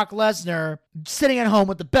with Brock Lesnar sitting at home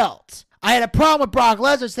with the belt. I had a problem with Brock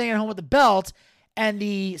Lesnar sitting at home with the belt and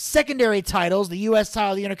the secondary titles, the U.S.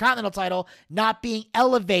 title, the Intercontinental title, not being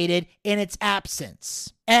elevated in its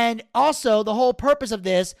absence. And also, the whole purpose of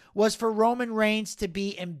this was for Roman Reigns to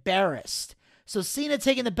be embarrassed. So Cena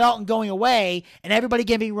taking the belt and going away, and everybody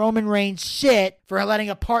giving Roman Reigns shit for letting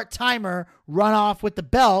a part-timer run off with the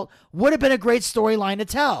belt would have been a great storyline to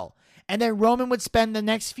tell. And then Roman would spend the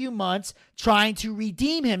next few months trying to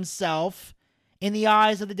redeem himself in the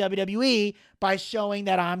eyes of the WWE by showing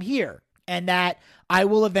that I'm here and that I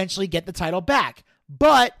will eventually get the title back.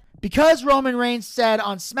 But because Roman Reigns said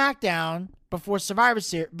on SmackDown before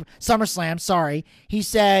SummerSlam, he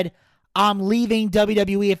said, I'm leaving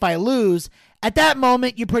WWE if I lose. At that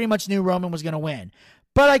moment, you pretty much knew Roman was going to win.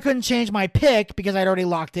 But I couldn't change my pick because I'd already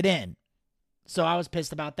locked it in. So I was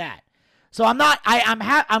pissed about that. So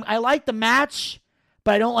I like the match,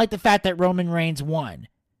 but I don't like the fact that Roman Reigns won.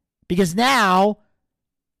 Because now,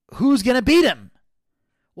 who's going to beat him?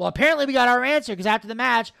 Well, apparently we got our answer because after the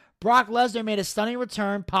match, Brock Lesnar made a stunning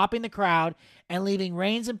return, popping the crowd and leaving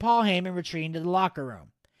Reigns and Paul Heyman retreating to the locker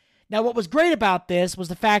room. Now, what was great about this was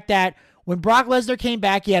the fact that when Brock Lesnar came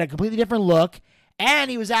back, he had a completely different look, and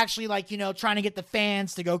he was actually trying to get the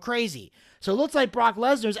fans to go crazy. So it looks like Brock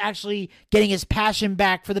Lesnar's actually getting his passion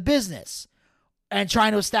back for the business and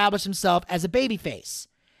trying to establish himself as a babyface.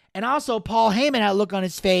 And also, Paul Heyman had a look on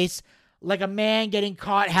his face like a man getting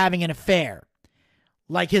caught having an affair.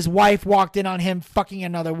 Like his wife walked in on him fucking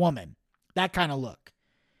another woman. That kind of look.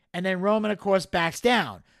 And then Roman, of course, backs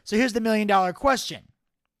down. So here's the $1 million question.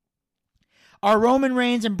 Are Roman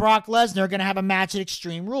Reigns and Brock Lesnar going to have a match at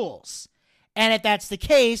Extreme Rules? And if that's the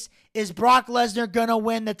case, is Brock Lesnar going to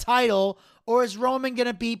win the title, or is Roman going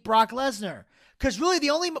to beat Brock Lesnar? Because really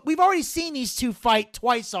we've already seen these two fight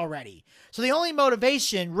twice already. So the only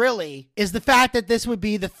motivation really is the fact that this would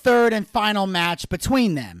be the third and final match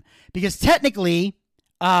between them. Because technically,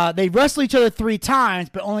 they wrestled each other 3 times,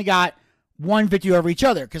 but only got 1 victory over each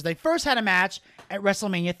other. Because they first had a match at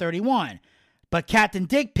WrestleMania 31. But Captain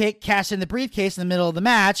Dick Pick cashed in the briefcase in the middle of the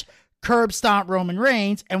match, curb stomped Roman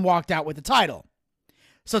Reigns, and walked out with the title.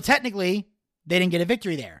 So technically, they didn't get a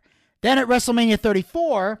victory there. Then at WrestleMania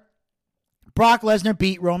 34, Brock Lesnar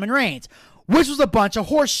beat Roman Reigns, which was a bunch of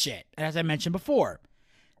horse shit, as I mentioned before.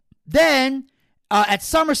 Then, at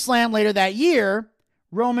SummerSlam later that year,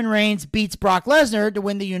 Roman Reigns beats Brock Lesnar to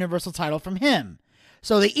win the Universal title from him.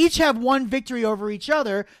 So they each have 1 victory over each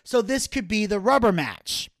other, so this could be the rubber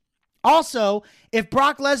match. Also, if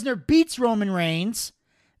Brock Lesnar beats Roman Reigns,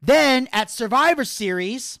 then at Survivor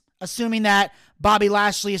Series, assuming that Bobby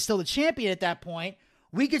Lashley is still the champion at that point,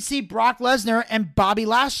 we could see Brock Lesnar and Bobby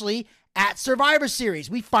Lashley at Survivor Series.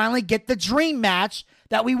 We finally get the dream match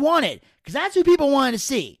that we wanted, because that's who people wanted to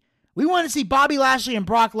see. We wanted to see Bobby Lashley and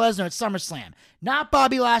Brock Lesnar at SummerSlam, not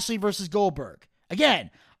Bobby Lashley versus Goldberg. Again,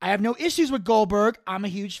 I have no issues with Goldberg. I'm a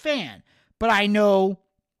huge fan, but I know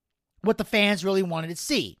what the fans really wanted to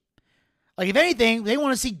see. Like, if anything, they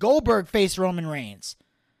want to see Goldberg face Roman Reigns.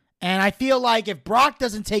 And I feel like if Brock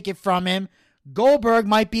doesn't take it from him, Goldberg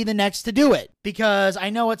might be the next to do it. Because I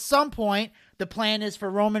know at some point, the plan is for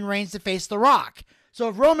Roman Reigns to face The Rock. So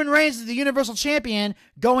if Roman Reigns is the Universal Champion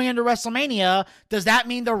going into WrestleMania, does that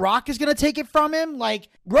mean The Rock is going to take it from him? Like,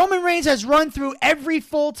 Roman Reigns has run through every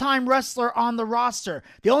full-time wrestler on the roster.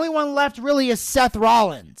 The only one left really is Seth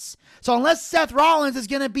Rollins. So unless Seth Rollins is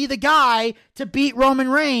going to be the guy to beat Roman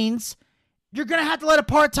Reigns, you're going to have to let a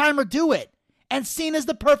part-timer do it. And Cena's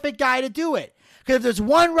the perfect guy to do it. Because if there's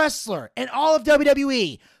one wrestler in all of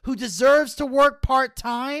WWE who deserves to work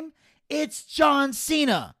part-time, it's John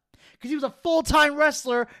Cena. Because he was a full-time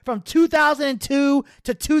wrestler from 2002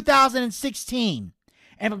 to 2016.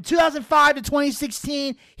 And from 2005 to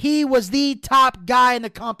 2016, he was the top guy in the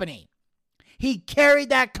company. He carried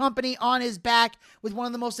that company on his back with one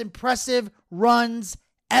of the most impressive runs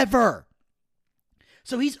ever.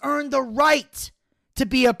 So he's earned the right to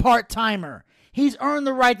be a part-timer. He's earned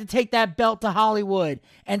the right to take that belt to Hollywood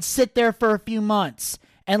and sit there for a few months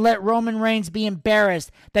and let Roman Reigns be embarrassed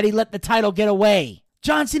that he let the title get away.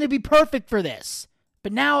 John Cena would be perfect for this.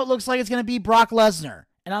 But now it looks like it's going to be Brock Lesnar.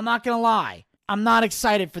 And I'm not going to lie, I'm not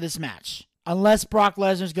excited for this match. Unless Brock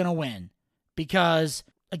Lesnar's going to win. Because,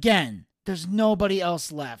 again, there's nobody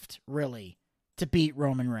else left, really, to beat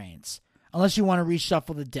Roman Reigns. Unless you want to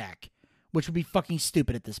reshuffle the deck, which would be fucking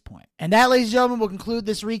stupid at this point. And that, ladies and gentlemen, will conclude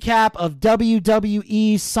this recap of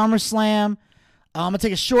WWE SummerSlam. I'm going to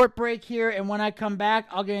take a short break here, and when I come back,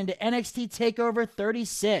 I'll get into NXT TakeOver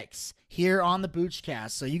 36 here on the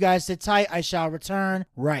Boochcast. So you guys sit tight. I shall return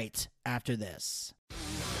right after this.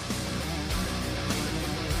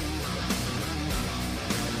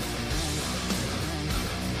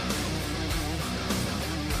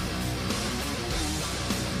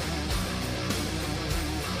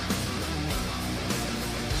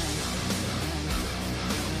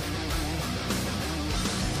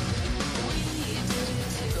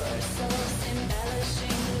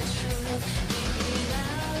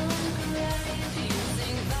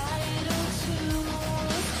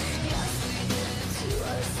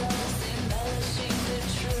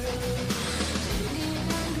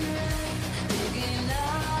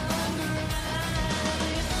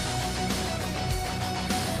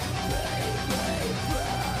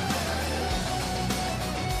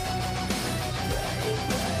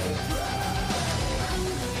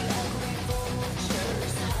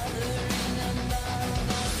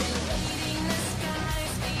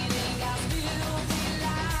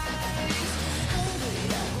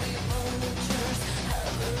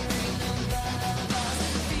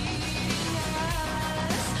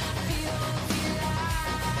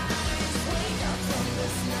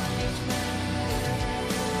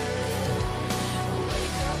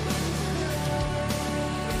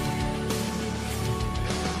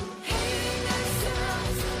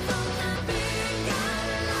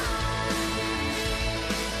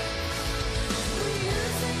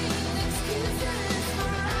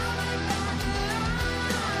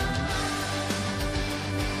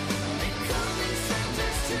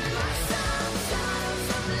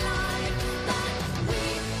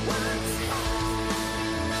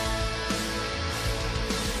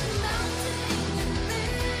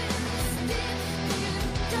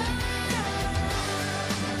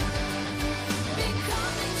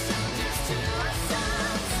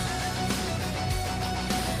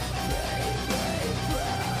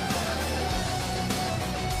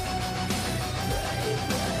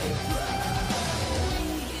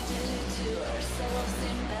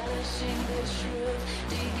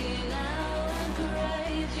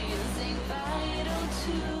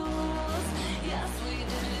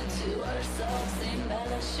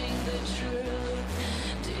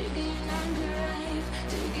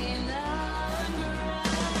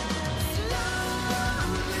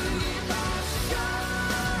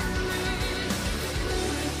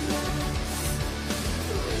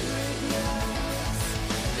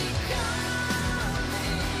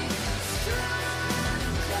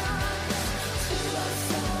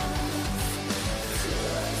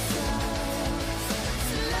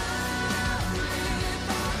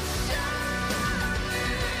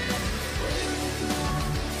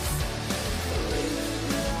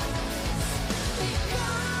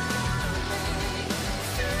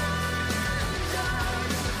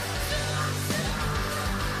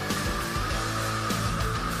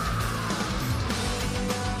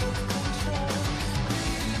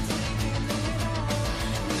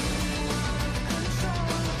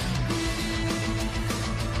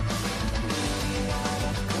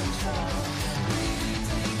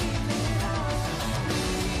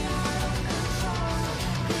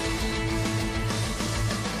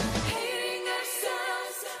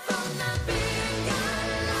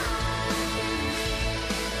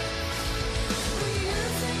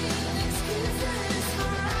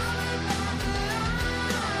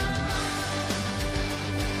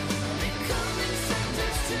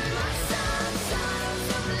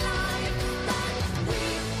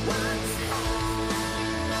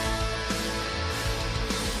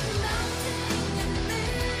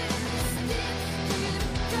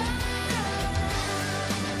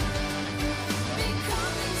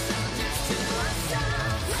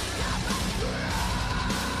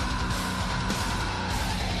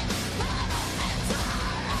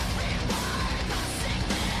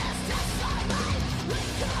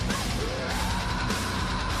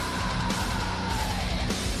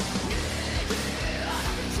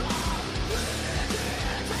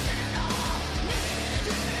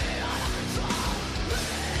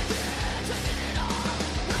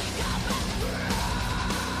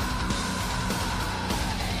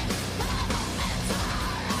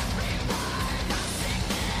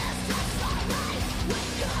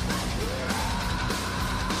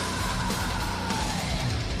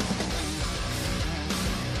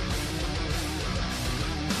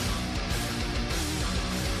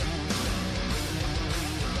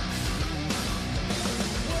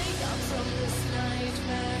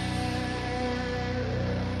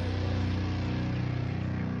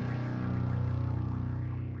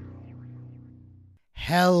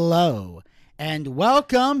 Hello, and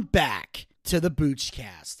welcome back to the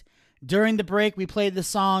Boochcast. During the break, we played the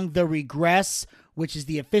song The Regress, which is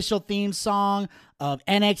the official theme song of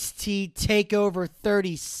NXT Takeover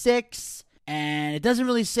 36. And it doesn't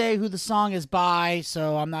really say who the song is by,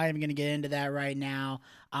 so I'm not even going to get into that right now.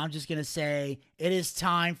 I'm just going to say it is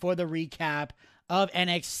time for the recap of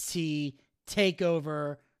NXT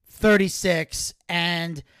Takeover 36.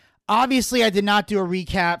 And obviously, I did not do a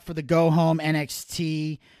recap for the Go Home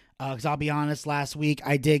NXT, because I'll be honest, last week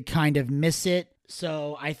I did kind of miss it.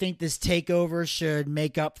 So I think this takeover should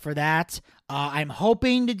make up for that. I'm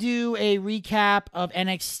hoping to do a recap of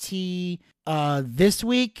NXT this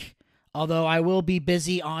week, although I will be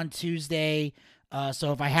busy on Tuesday.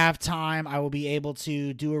 So if I have time, I will be able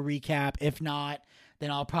to do a recap. If not, then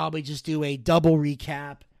I'll probably just do a double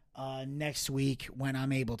recap next week when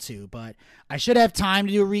I'm able to. But I should have time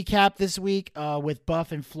to do a recap this week with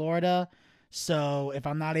Buff in Florida. So if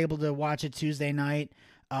I'm not able to watch it Tuesday night,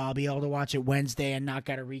 I'll be able to watch it Wednesday and not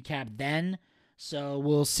got a recap then. So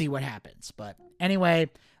we'll see what happens. But anyway,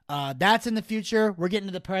 that's in the future. We're getting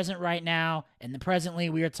to the present right now. And presently,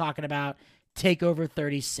 we are talking about Takeover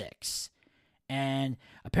 36. And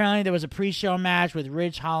apparently there was a pre-show match with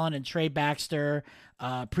Ridge Holland and Trey Baxter.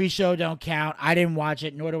 Pre-show don't count. I didn't watch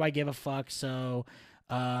it, nor do I give a fuck. So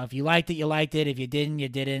if you liked it, you liked it. If you didn't, you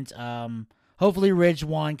didn't. Hopefully Ridge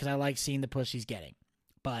won because I like seeing the push he's getting.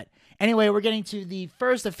 But anyway, we're getting to the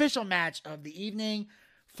first official match of the evening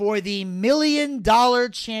for the $1 Million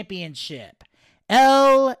Championship.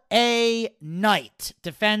 L.A. Knight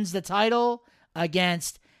defends the title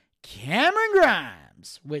against Cameron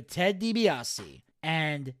Grimes with Ted DiBiase.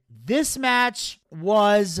 And this match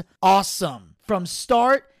was awesome. From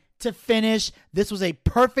start to finish, this was a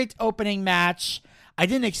perfect opening match. I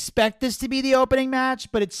didn't expect this to be the opening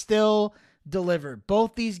match, but it still delivered.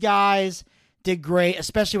 Both these guys did great,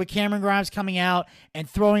 especially with Cameron Grimes coming out and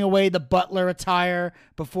throwing away the Butler attire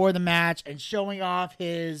before the match and showing off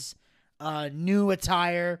his new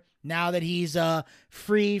attire now that he's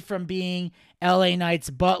free from being LA Knight's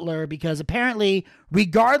Butler, because apparently,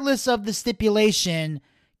 regardless of the stipulation,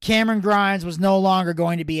 Cameron Grimes was no longer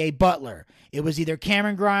going to be a Butler. It was either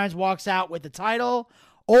Cameron Grimes walks out with the title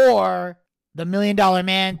or the $1 Million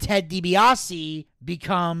Man, Ted DiBiase,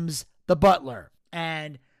 becomes the Butler.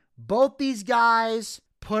 And both these guys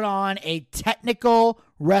put on a technical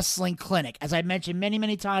wrestling clinic. As I mentioned many,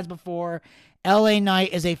 many times before, LA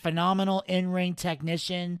Knight is a phenomenal in-ring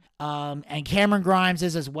technician, and Cameron Grimes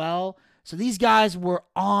is as well. So these guys were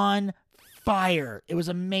on fire. It was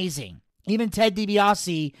amazing. Even Ted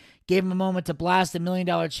DiBiase gave him a moment to blast the $1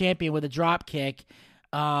 Million Champion with a drop kick.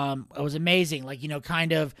 It was amazing. Like,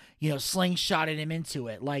 kind of, slingshotted him into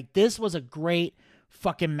it. Like, this was a great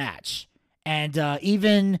fucking match. And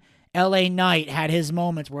even LA Knight had his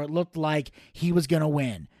moments where it looked like he was going to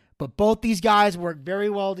win. But both these guys worked very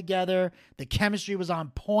well together. The chemistry was on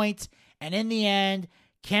point. And in the end,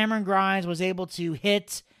 Cameron Grimes was able to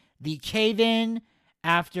hit the cave-in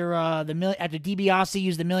after DiBiase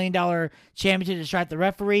used the $1 Million Championship to distract the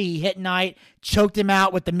referee. He hit Knight, choked him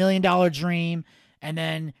out with the $1 Million Dream. And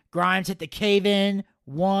then Grimes hit the cave-in.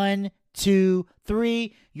 1, 2,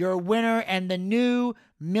 3. Your winner and the new $1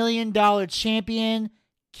 Million Champion,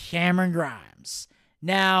 Cameron Grimes.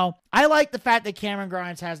 Now, I like the fact that Cameron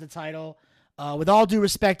Grimes has the title. With all due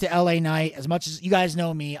respect to LA Knight, as much as you guys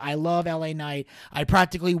know me, I love LA Knight. I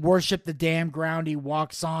practically worship the damn ground he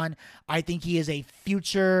walks on. I think he is a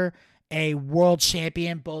world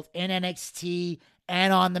champion, both in NXT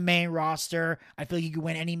and on the main roster. I feel he could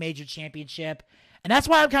win any major championship. And that's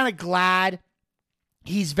why I'm kind of glad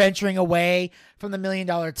he's venturing away from the $1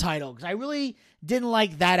 Million title, because I really didn't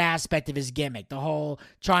like that aspect of his gimmick, the whole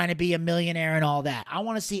trying to be a millionaire and all that. I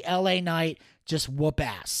want to see LA Knight just whoop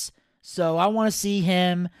ass. So I want to see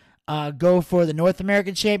him go for the North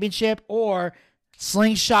American Championship or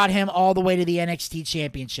slingshot him all the way to the NXT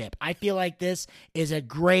Championship. I feel like this is a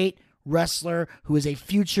great wrestler who is a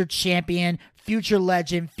future champion, future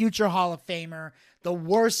legend, future Hall of Famer. The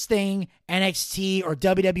worst thing NXT or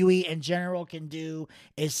WWE in general can do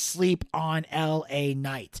is sleep on LA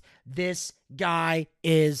Knight. This guy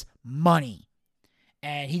is money.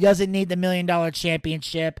 And he doesn't need the $1 Million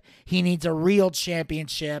Championship. He needs a real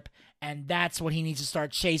championship. And that's what he needs to start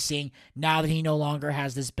chasing now that he no longer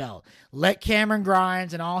has this belt. Let Cameron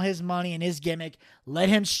Grimes and all his money and his gimmick, let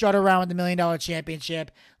him strut around with the $1 Million Championship.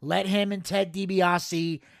 Let him and Ted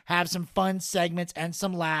DiBiase have some fun segments and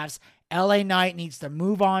some laughs. LA Knight needs to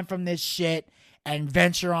move on from this shit and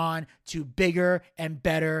venture on to bigger and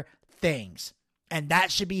better things. And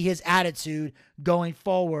that should be his attitude going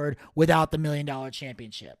forward without the $1 Million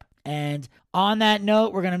Championship. And on that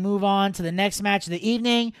note, we're going to move on to the next match of the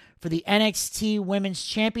evening for the NXT Women's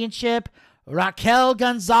Championship. Raquel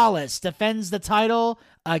Gonzalez defends the title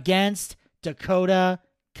against Dakota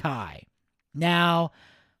Kai. Now,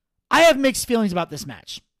 I have mixed feelings about this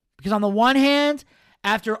match because on the one hand,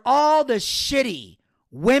 after all the shitty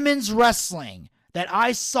women's wrestling that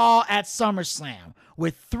I saw at SummerSlam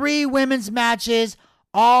with 3 women's matches,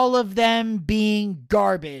 all of them being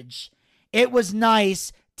garbage, it was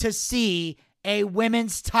nice to see a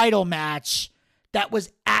women's title match that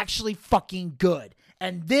was actually fucking good.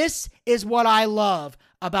 And this is what I love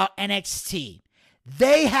about NXT.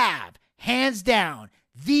 They have, hands down,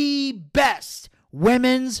 the best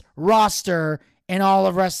women's roster in all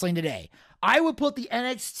of wrestling today. I would put the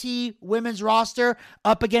NXT women's roster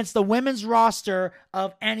up against the women's roster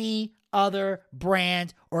of any other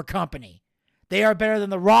brand or company. They are better than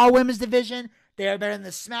the Raw women's division. They are better than the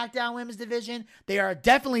SmackDown women's division. They are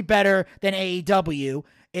definitely better than AEW.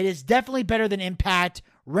 It is definitely better than Impact,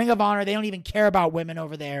 Ring of Honor. They don't even care about women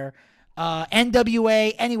over there.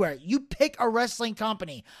 NWA, anywhere. You pick a wrestling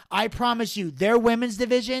company. I promise you, their women's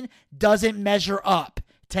division doesn't measure up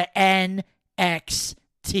to NXT.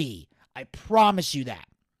 I promise you that.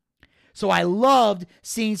 So I loved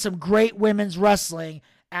seeing some great women's wrestling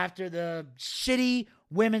after the shitty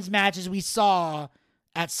women's matches we saw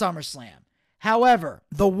at SummerSlam. However,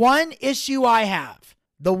 the one issue I have,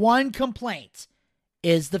 the one complaint,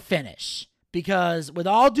 is the finish. Because with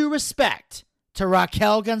all due respect to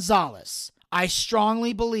Raquel Gonzalez, I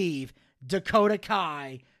strongly believe Dakota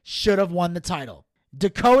Kai should have won the title.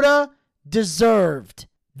 Dakota deserved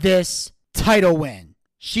this title win.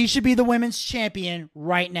 She should be the women's champion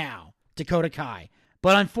right now, Dakota Kai.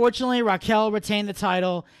 But unfortunately, Raquel retained the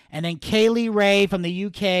title, and then Kaylee Ray from the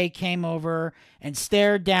UK came over and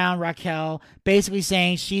stared down Raquel, basically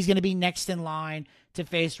saying she's going to be next in line to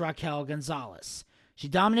face Raquel Gonzalez. She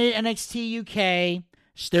dominated NXT UK.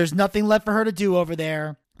 There's nothing left for her to do over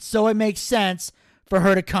there, so it makes sense for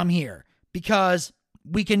her to come here because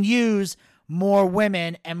we can use more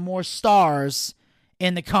women and more stars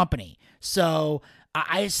in the company. So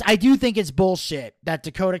I do think it's bullshit that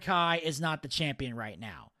Dakota Kai is not the champion right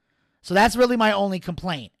now. So that's really my only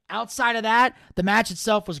complaint. Outside of that, the match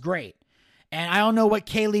itself was great. And I don't know what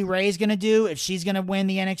Kaylee Ray is going to do, if she's going to win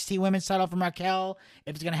the NXT Women's title from Raquel,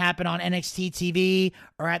 if it's going to happen on NXT TV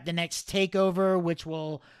or at the next Takeover, which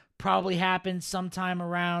will probably happen sometime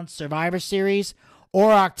around Survivor Series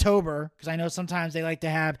or October, because I know sometimes they like to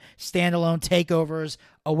have standalone takeovers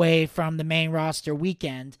away from the main roster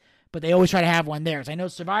weekend. But they always try to have one there. Because I know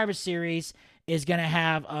Survivor Series is going to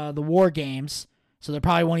have the War Games. So there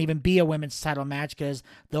probably won't even be a women's title match because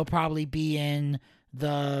they'll probably be in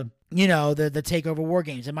the Takeover War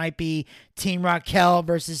Games. It might be Team Raquel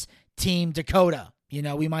versus Team Dakota.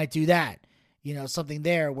 We might do that. Something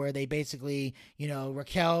there where they basically,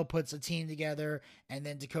 Raquel puts a team together and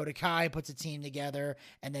then Dakota Kai puts a team together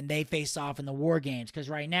and then they face off in the War Games. Because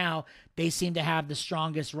right now, they seem to have the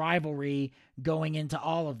strongest rivalry going into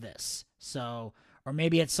all of this. So, or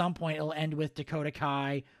maybe at some point it'll end with Dakota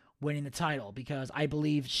Kai winning the title because I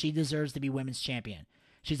believe she deserves to be women's champion.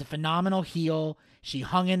 She's a phenomenal heel. She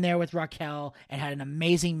hung in there with Raquel and had an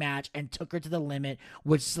amazing match and took her to the limit,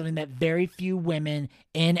 which is something that very few women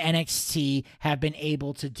in NXT have been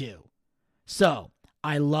able to do. So,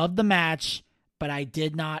 I loved the match, but I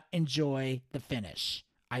did not enjoy the finish.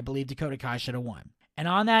 I believe Dakota Kai should have won. And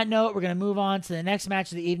on that note, we're going to move on to the next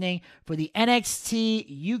match of the evening for the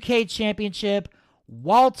NXT UK Championship.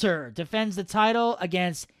 Walter defends the title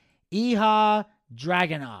against Ilja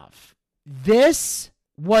Dragunov. This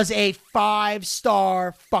was a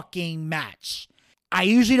 5-star fucking match. I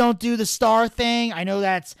usually don't do the star thing. I know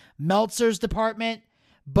that's Meltzer's department.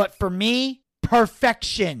 But for me,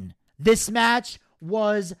 perfection. This match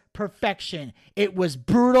was perfection. It was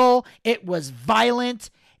brutal. It was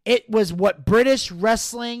violent. It was what British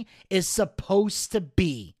wrestling is supposed to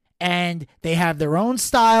be. And they have their own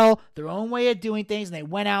style, their own way of doing things, and they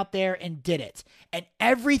went out there and did it. And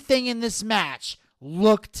everything in this match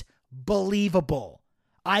looked believable.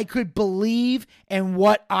 I could believe in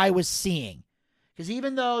what I was seeing. Because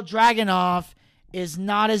even though Dragunov is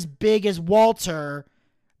not as big as Walter,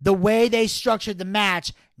 the way they structured the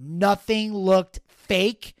match, nothing looked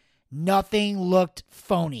fake. Nothing looked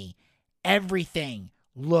phony. Everything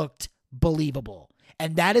looked believable.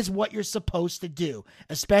 And that is what you're supposed to do,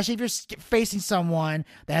 especially if you're facing someone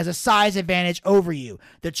that has a size advantage over you.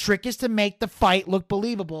 The trick is to make the fight look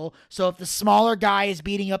believable, so if the smaller guy is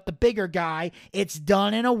beating up the bigger guy, it's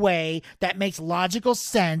done in a way that makes logical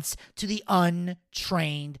sense to the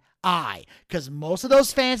untrained eye, because most of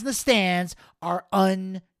those fans in the stands are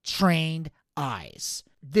untrained. trained eyes.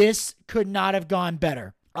 This could not have gone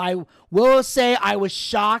better. I will say I was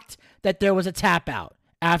shocked that there was a tap out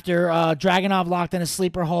after Dragunov locked in a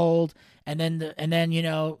sleeper hold, and then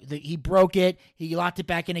he broke it. He locked it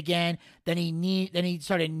back in again. Then he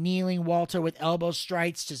started kneeling Walter with elbow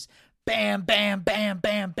strikes, just bam, bam, bam,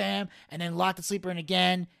 bam, bam, and then locked the sleeper in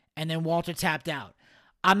again, and then Walter tapped out.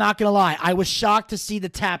 I'm not gonna lie, I was shocked to see the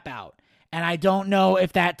tap out, and I don't know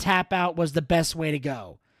if that tap out was the best way to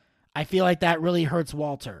go. I feel like that really hurts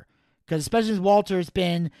Walter. Because especially as Walter's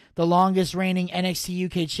been the longest reigning NXT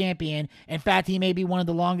UK champion. In fact, he may be one of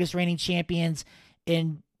the longest reigning champions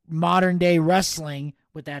in modern day wrestling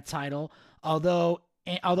with that title. Although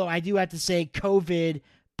I do have to say COVID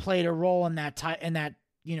played a role in that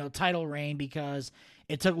title reign, because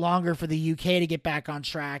it took longer for the UK to get back on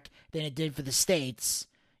track than it did for the States,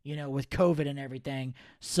 with COVID and everything.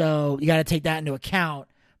 So you got to take that into account.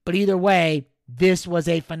 But either way, this was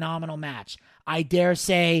a phenomenal match. I dare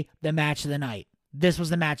say the match of the night. This was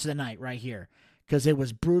the match of the night right here, because it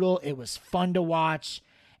was brutal. It was fun to watch.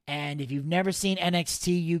 And if you've never seen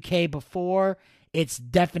NXT UK before, it's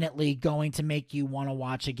definitely going to make you want to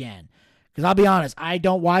watch again. Because I'll be honest, I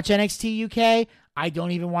don't watch NXT UK. I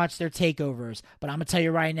don't even watch their takeovers. But I'm going to tell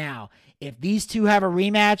you right now, if these two have a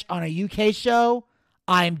rematch on a UK show,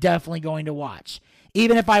 I'm definitely going to watch.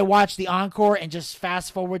 Even if I watch the encore and just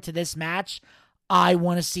fast forward to this match, I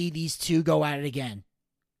want to see these two go at it again.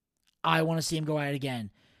 I want to see them go at it again,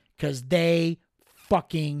 because they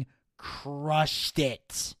fucking crushed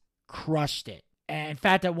it. Crushed it. And in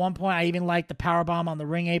fact, at one point, I even liked the powerbomb on the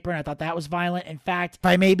ring apron. I thought that was violent. In fact, if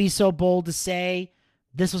I may be so bold to say,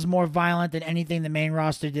 this was more violent than anything the main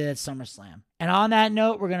roster did at SummerSlam. And on that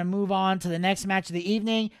note, we're going to move on to the next match of the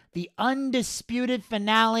evening, the undisputed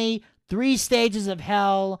finale, 3 Stages of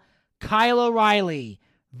Hell, Kyle O'Reilly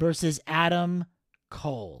versus Adam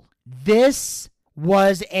Cole. This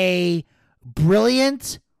was a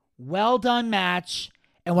brilliant, well-done match,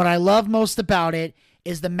 and what I love most about it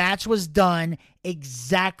is the match was done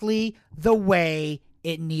exactly the way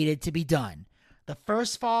it needed to be done. The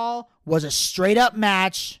first fall was a straight-up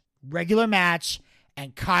match, regular match,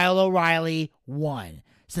 and Kyle O'Reilly won.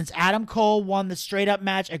 Since Adam Cole won the straight-up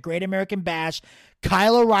match at Great American Bash,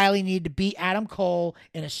 Kyle O'Reilly needed to beat Adam Cole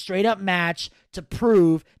in a straight-up match to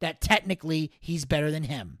prove that technically he's better than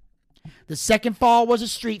him. The second fall was a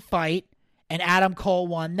street fight, and Adam Cole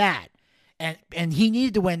won that. And he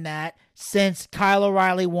needed to win that since Kyle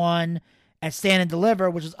O'Reilly won at Stand and Deliver,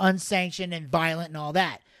 which was unsanctioned and violent and all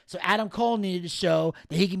that. So Adam Cole needed to show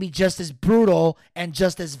that he can be just as brutal and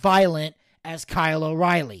just as violent as Kyle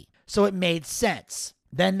O'Reilly. So it made sense.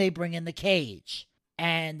 Then they bring in the cage.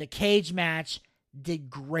 And the cage match did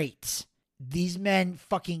great. These men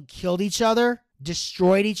fucking killed each other,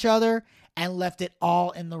 destroyed each other, and left it all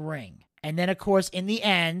in the ring. And then, of course, in the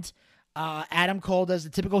end, Adam Cole does the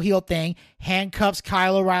typical heel thing, handcuffs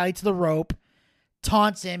Kyle O'Reilly to the rope,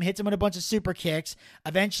 taunts him, hits him with a bunch of super kicks.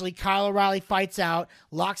 Eventually, Kyle O'Reilly fights out,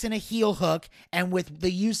 locks in a heel hook, and with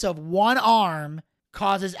the use of one arm,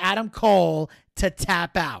 causes Adam Cole to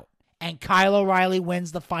tap out. And Kyle O'Reilly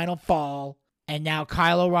wins the final fall, and now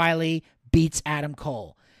Kyle O'Reilly beats Adam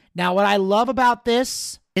Cole. Now, what I love about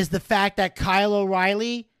this is the fact that Kyle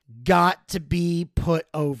O'Reilly got to be put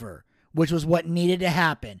over, which was what needed to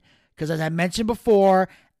happen. Because as I mentioned before,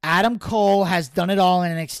 Adam Cole has done it all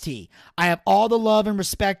in NXT. I have all the love and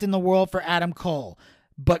respect in the world for Adam Cole,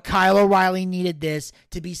 but Kyle O'Reilly needed this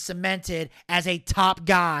to be cemented as a top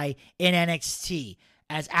guy in NXT,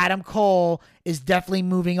 as Adam Cole is definitely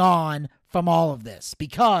moving on from all of this,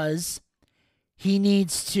 because he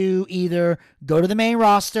needs to either go to the main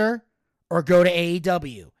roster or go to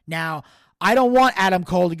AEW. Now, I don't want Adam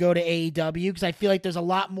Cole to go to AEW because I feel like there's a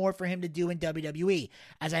lot more for him to do in WWE.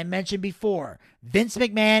 As I mentioned before, Vince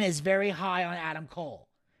McMahon is very high on Adam Cole.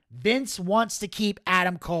 Vince wants to keep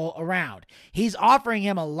Adam Cole around. He's offering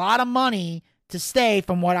him a lot of money to stay,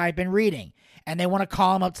 from what I've been reading, and they want to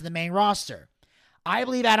call him up to the main roster. I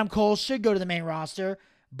believe Adam Cole should go to the main roster,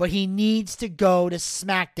 but he needs to go to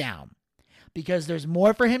SmackDown because there's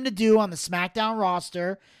more for him to do on the SmackDown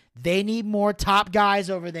roster. They need more top guys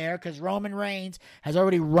over there because Roman Reigns has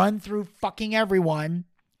already run through fucking everyone.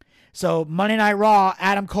 So Monday Night Raw,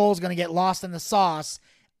 Adam Cole's going to get lost in the sauce.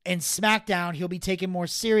 In SmackDown, he'll be taken more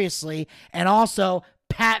seriously. And also,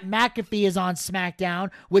 Pat McAfee is on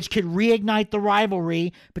SmackDown, which could reignite the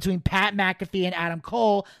rivalry between Pat McAfee and Adam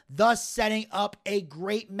Cole, thus setting up a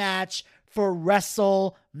great match for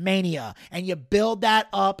WrestleMania. And you build that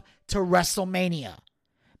up to WrestleMania.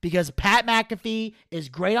 Because Pat McAfee is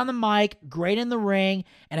great on the mic, great in the ring,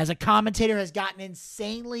 and as a commentator has gotten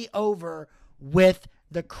insanely over with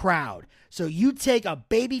the crowd. So you take a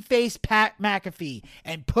babyface Pat McAfee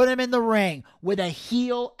and put him in the ring with a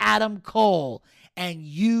heel Adam Cole, and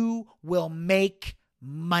you will make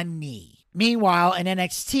money. Meanwhile, in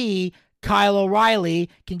NXT, Kyle O'Reilly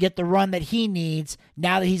can get the run that he needs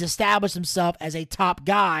now that he's established himself as a top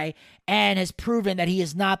guy and has proven that he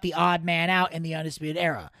is not the odd man out in the Undisputed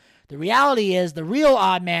Era. The reality is the real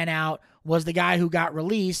odd man out was the guy who got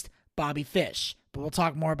released, Bobby Fish. But we'll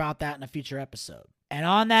talk more about that in a future episode. And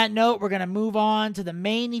on that note, we're going to move on to the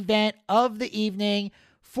main event of the evening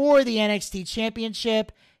for the NXT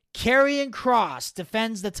Championship. Karrion Kross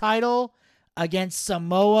defends the title against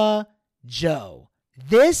Samoa Joe.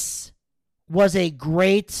 This was a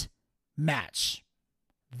great match.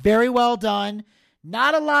 Very well done.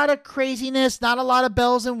 Not a lot of craziness, not a lot of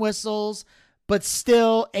bells and whistles, but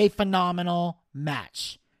still a phenomenal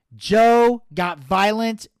match. Joe got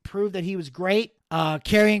violent, proved that he was great.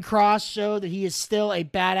 Karrion Kross showed that he is still a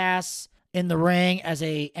badass in the ring as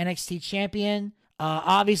a NXT champion.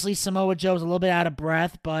 Obviously, Samoa Joe's a little bit out of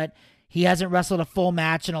breath, but he hasn't wrestled a full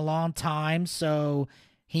match in a long time, so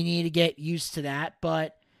he needed to get used to that.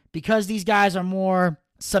 But because these guys are more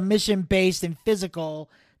submission-based and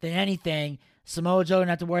physical than anything, Samoa Joe didn't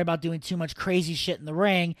have to worry about doing too much crazy shit in the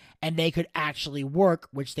ring, and they could actually work,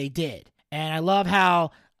 which they did. And I love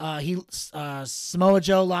how Samoa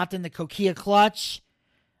Joe locked in the Kokia clutch.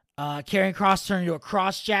 Karrion Kross turned into a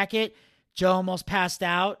cross jacket. Joe almost passed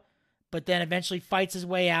out, but then eventually fights his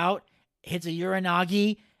way out, hits a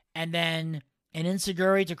Uranagi, and then an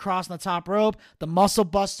Enziguri to Kross on the top rope. The Muscle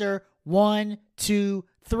Buster, 1, 2,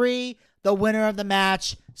 3. The winner of the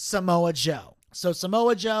match, Samoa Joe. So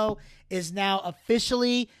Samoa Joe is now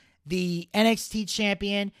officially the NXT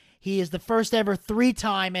champion. He is the first ever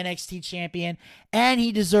 3-time NXT champion, and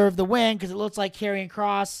he deserved the win because it looks like Karrion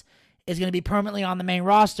Kross is going to be permanently on the main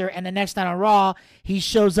roster, and the next night on Raw, he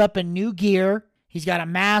shows up in new gear. He's got a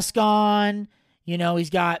mask on. You know,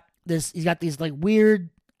 he's got these like weird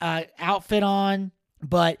outfit on,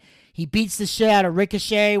 but he beats the shit out of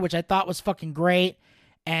Ricochet, which I thought was fucking great.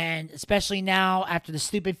 And especially now after the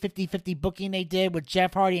stupid 50-50 booking they did with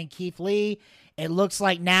Jeff Hardy and Keith Lee, it looks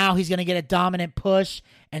like now he's going to get a dominant push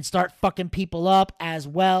and start fucking people up, as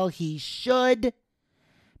well he should,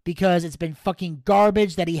 because it's been fucking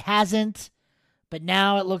garbage that he hasn't. But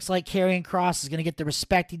now it looks like Karrion Kross is going to get the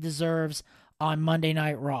respect he deserves on Monday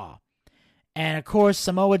Night Raw. And of course,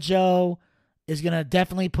 Samoa Joe is going to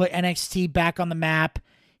definitely put NXT back on the map.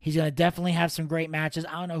 He's going to definitely have some great matches.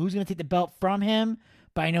 I don't know who's going to take the belt from him,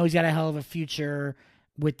 but I know he's got a hell of a future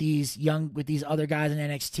with these other guys in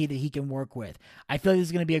NXT that he can work with. I feel like this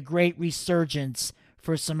is going to be a great resurgence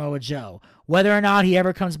for Samoa Joe. Whether or not he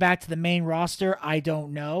ever comes back to the main roster, I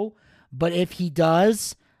don't know. But if he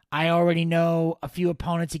does, I already know a few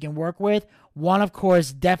opponents he can work with. One, of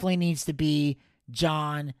course, definitely needs to be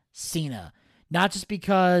John Cena. Not just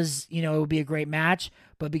because, it would be a great match,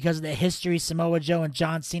 but because of the history Samoa Joe and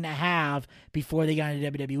John Cena have before they got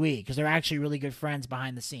into WWE, because they're actually really good friends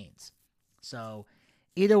behind the scenes. So,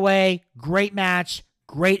 either way, great match,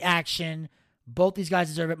 great action. Both these guys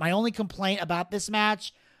deserve it. My only complaint about this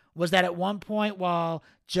match was that at one point while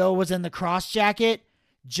Joe was in the cross jacket,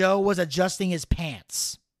 Joe was adjusting his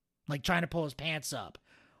pants, like trying to pull his pants up,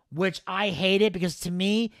 which I hated because to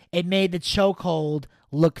me, it made the chokehold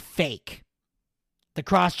look fake. The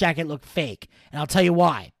cross jacket looked fake. And I'll tell you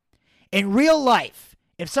why. In real life,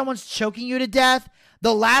 if someone's choking you to death,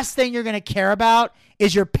 the last thing you're going to care about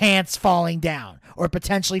is your pants falling down or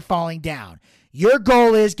potentially falling down. Your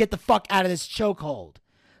goal is get the fuck out of this chokehold.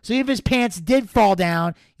 So if his pants did fall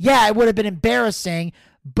down, yeah, it would have been embarrassing,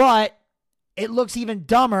 but it looks even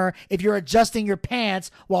dumber if you're adjusting your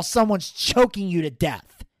pants while someone's choking you to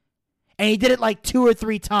death. And he did it like 2 or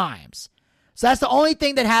 3 times. So that's the only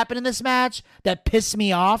thing that happened in this match that pissed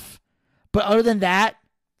me off. But other than that,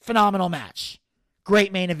 phenomenal match.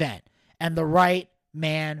 Great main event. And the right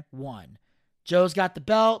man won. Joe's got the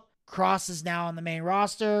belt. Kross is now on the main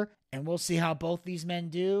roster. And we'll see how both these men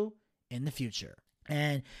do in the future.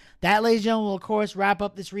 And that, ladies and gentlemen, will, of course, wrap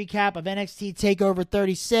up this recap of NXT TakeOver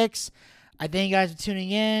 36. I thank you guys for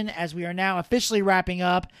tuning in as we are now officially wrapping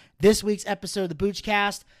up this week's episode of the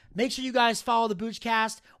Boochcast. Make sure you guys follow the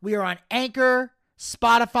Boochcast. We are on Anchor,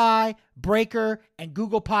 Spotify, Breaker, and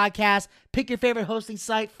Google Podcasts. Pick your favorite hosting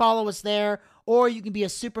site. Follow us there. Or you can be a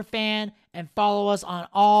super fan and follow us on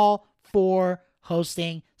all 4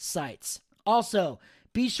 hosting sites. Also,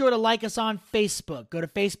 be sure to like us on Facebook. Go to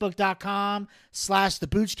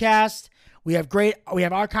facebook.com/theboochcast. We have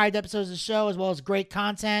archived episodes of the show as well as great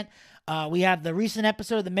content We have the recent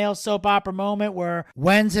episode of the Male Soap Opera Moment where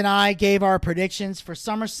Wenz and I gave our predictions for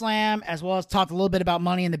SummerSlam, as well as talked a little bit about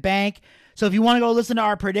Money in the Bank. So if you want to go listen to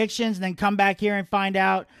our predictions and then come back here and find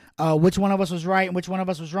out which one of us was right and which one of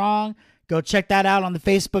us was wrong, go check that out on the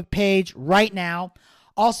Facebook page right now.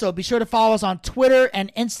 Also, be sure to follow us on Twitter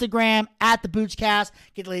and Instagram at the Boochcast.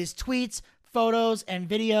 Get the latest tweets, photos, and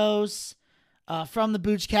videos from the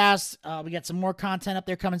Boochcast. We got some more content up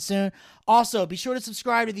there coming soon. Also, be sure to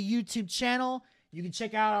subscribe to the YouTube channel. You can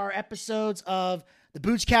check out our episodes of the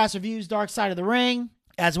Boochcast Reviews Dark Side of the Ring,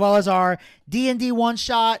 as well as our D&D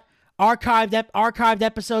one-shot, archived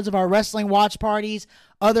episodes of our wrestling watch parties,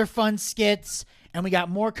 other fun skits, and we got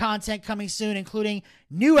more content coming soon, including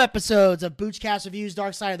new episodes of Boochcast Reviews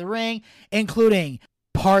Dark Side of the Ring, including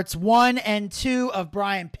parts 1 and 2 of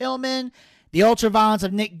Brian Pillman, the Ultraviolence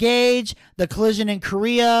of Nick Gage, the Collision in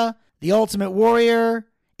Korea, the Ultimate Warrior,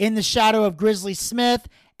 In the Shadow of Grizzly Smith,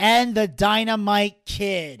 and the Dynamite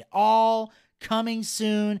Kid, all coming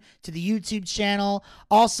soon to the YouTube channel.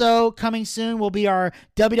 Also coming soon will be our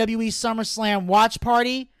WWE SummerSlam watch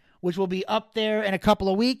party, which will be up there in a couple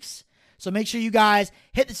of weeks. So make sure you guys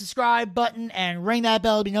hit the subscribe button and ring that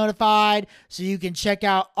bell to be notified so you can check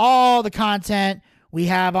out all the content we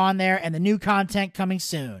have on there and the new content coming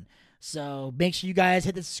soon. So make sure you guys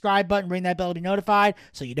hit the subscribe button, ring that bell to be notified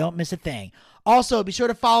so you don't miss a thing. Also, be sure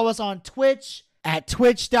to follow us on Twitch at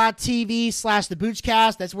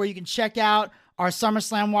twitch.tv/theboochcast. That's where you can check out our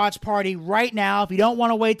SummerSlam watch party right now. If you don't want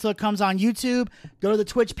to wait till it comes on YouTube, go to the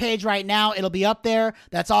Twitch page right now. It'll be up there.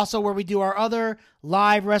 That's also where we do our other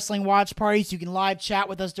live wrestling watch parties. You can live chat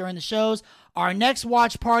with us during the shows. Our next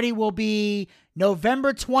watch party will be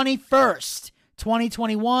November 21st,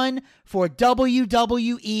 2021 for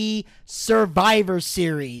WWE Survivor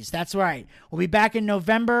Series. That's right. We'll be back in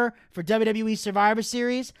November for WWE Survivor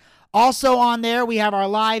Series. Also on there, we have our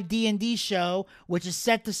live D&D show, which is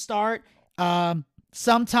set to start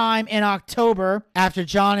sometime in October after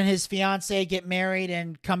John and his fiance get married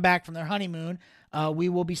and come back from their honeymoon. We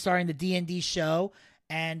will be starting the D&D show.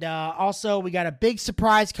 And also, we got a big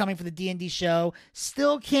surprise coming for the D&D show.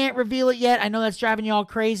 Still can't reveal it yet. I know that's driving you all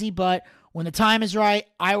crazy, but when the time is right,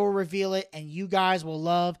 I will reveal it, and you guys will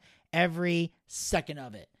love every second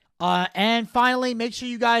of it. And finally, make sure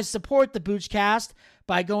you guys support the Boochcast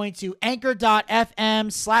by going to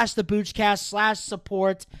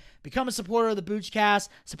anchor.fm/theboochcast/support. Become a supporter of the Boochcast.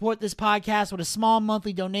 Support this podcast with a small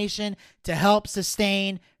monthly donation to help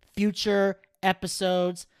sustain future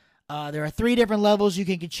episodes. There are 3 different levels you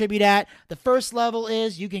can contribute at. The first level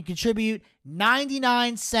is you can contribute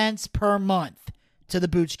 99 cents per month to the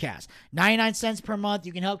Boochcast. 99 cents per month.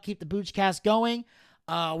 You can help keep the Boochcast going.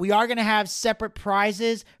 We are going to have separate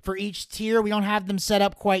prizes for each tier. We don't have them set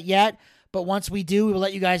up quite yet, but once we do, we will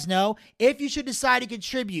let you guys know. If you should decide to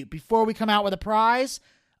contribute before we come out with a prize,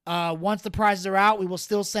 once the prizes are out, we will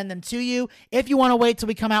still send them to you. If you want to wait till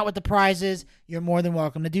we come out with the prizes, you're more than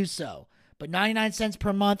welcome to do so. But 99 cents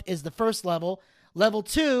per month is the first level. Level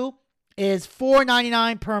 2 is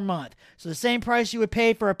 $4.99 per month. So the same price you would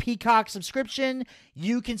pay for a Peacock subscription,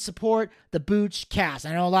 you can support the Boochcast.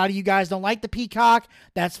 I know a lot of you guys don't like the Peacock.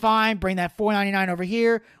 That's fine. Bring that $4.99 over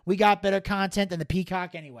here. We got better content than the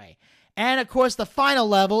Peacock anyway. And of course, the final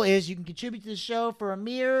level is you can contribute to the show for a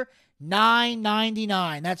mere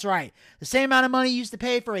 $9.99. That's right. The same amount of money you used to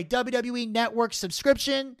pay for a WWE Network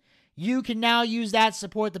subscription, you can now use that to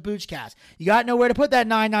support the Boochcast. You got nowhere to put that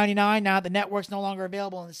 $9.99 now that the network's no longer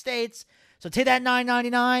available in the States. So take that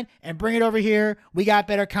 $9.99 and bring it over here. We got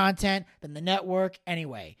better content than the network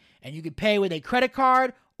anyway. And you can pay with a credit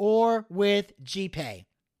card or with GPay.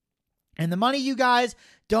 And the money you guys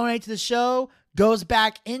donate to the show goes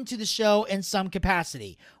back into the show in some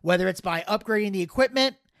capacity, whether it's by upgrading the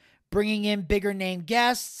equipment, bringing in bigger name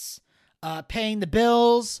guests, paying the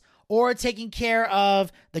bills, or taking care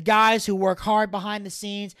of the guys who work hard behind the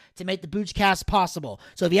scenes to make the Boochcast possible.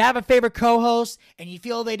 So if you have a favorite co-host and you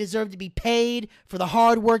feel they deserve to be paid for the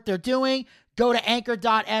hard work they're doing, go to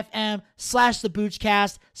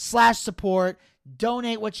anchor.fm/theboochcast/support.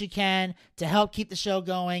 Donate what you can to help keep the show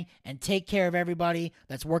going and take care of everybody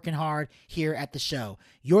that's working hard here at the show.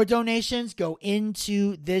 Your donations go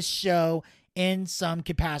into this show in some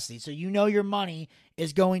capacity, so you know your money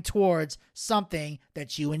is going towards something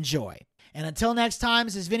that you enjoy. And until next time,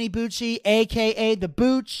 this is Vinny Bucci, a.k.a. The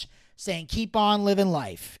Booch, saying keep on living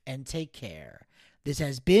life and take care. This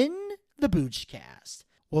has been the Boochcast.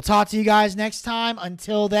 We'll talk to you guys next time.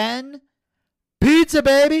 Until then, pizza,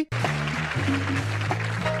 baby!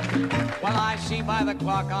 Well, I see by the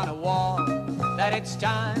clock on a wall that it's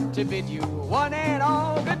time to bid you one and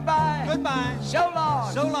all goodbye. Goodbye. So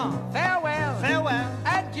long. So long. Farewell. Farewell.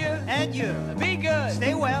 Adieu. Adieu. Be good.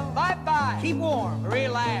 Stay well. Bye-bye. Keep warm.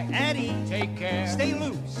 Relax. And eat. Take care. Stay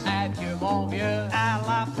loose. Adieu, mon vieux. À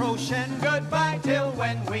la prochaine. Goodbye till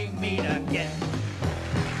when we Meet again.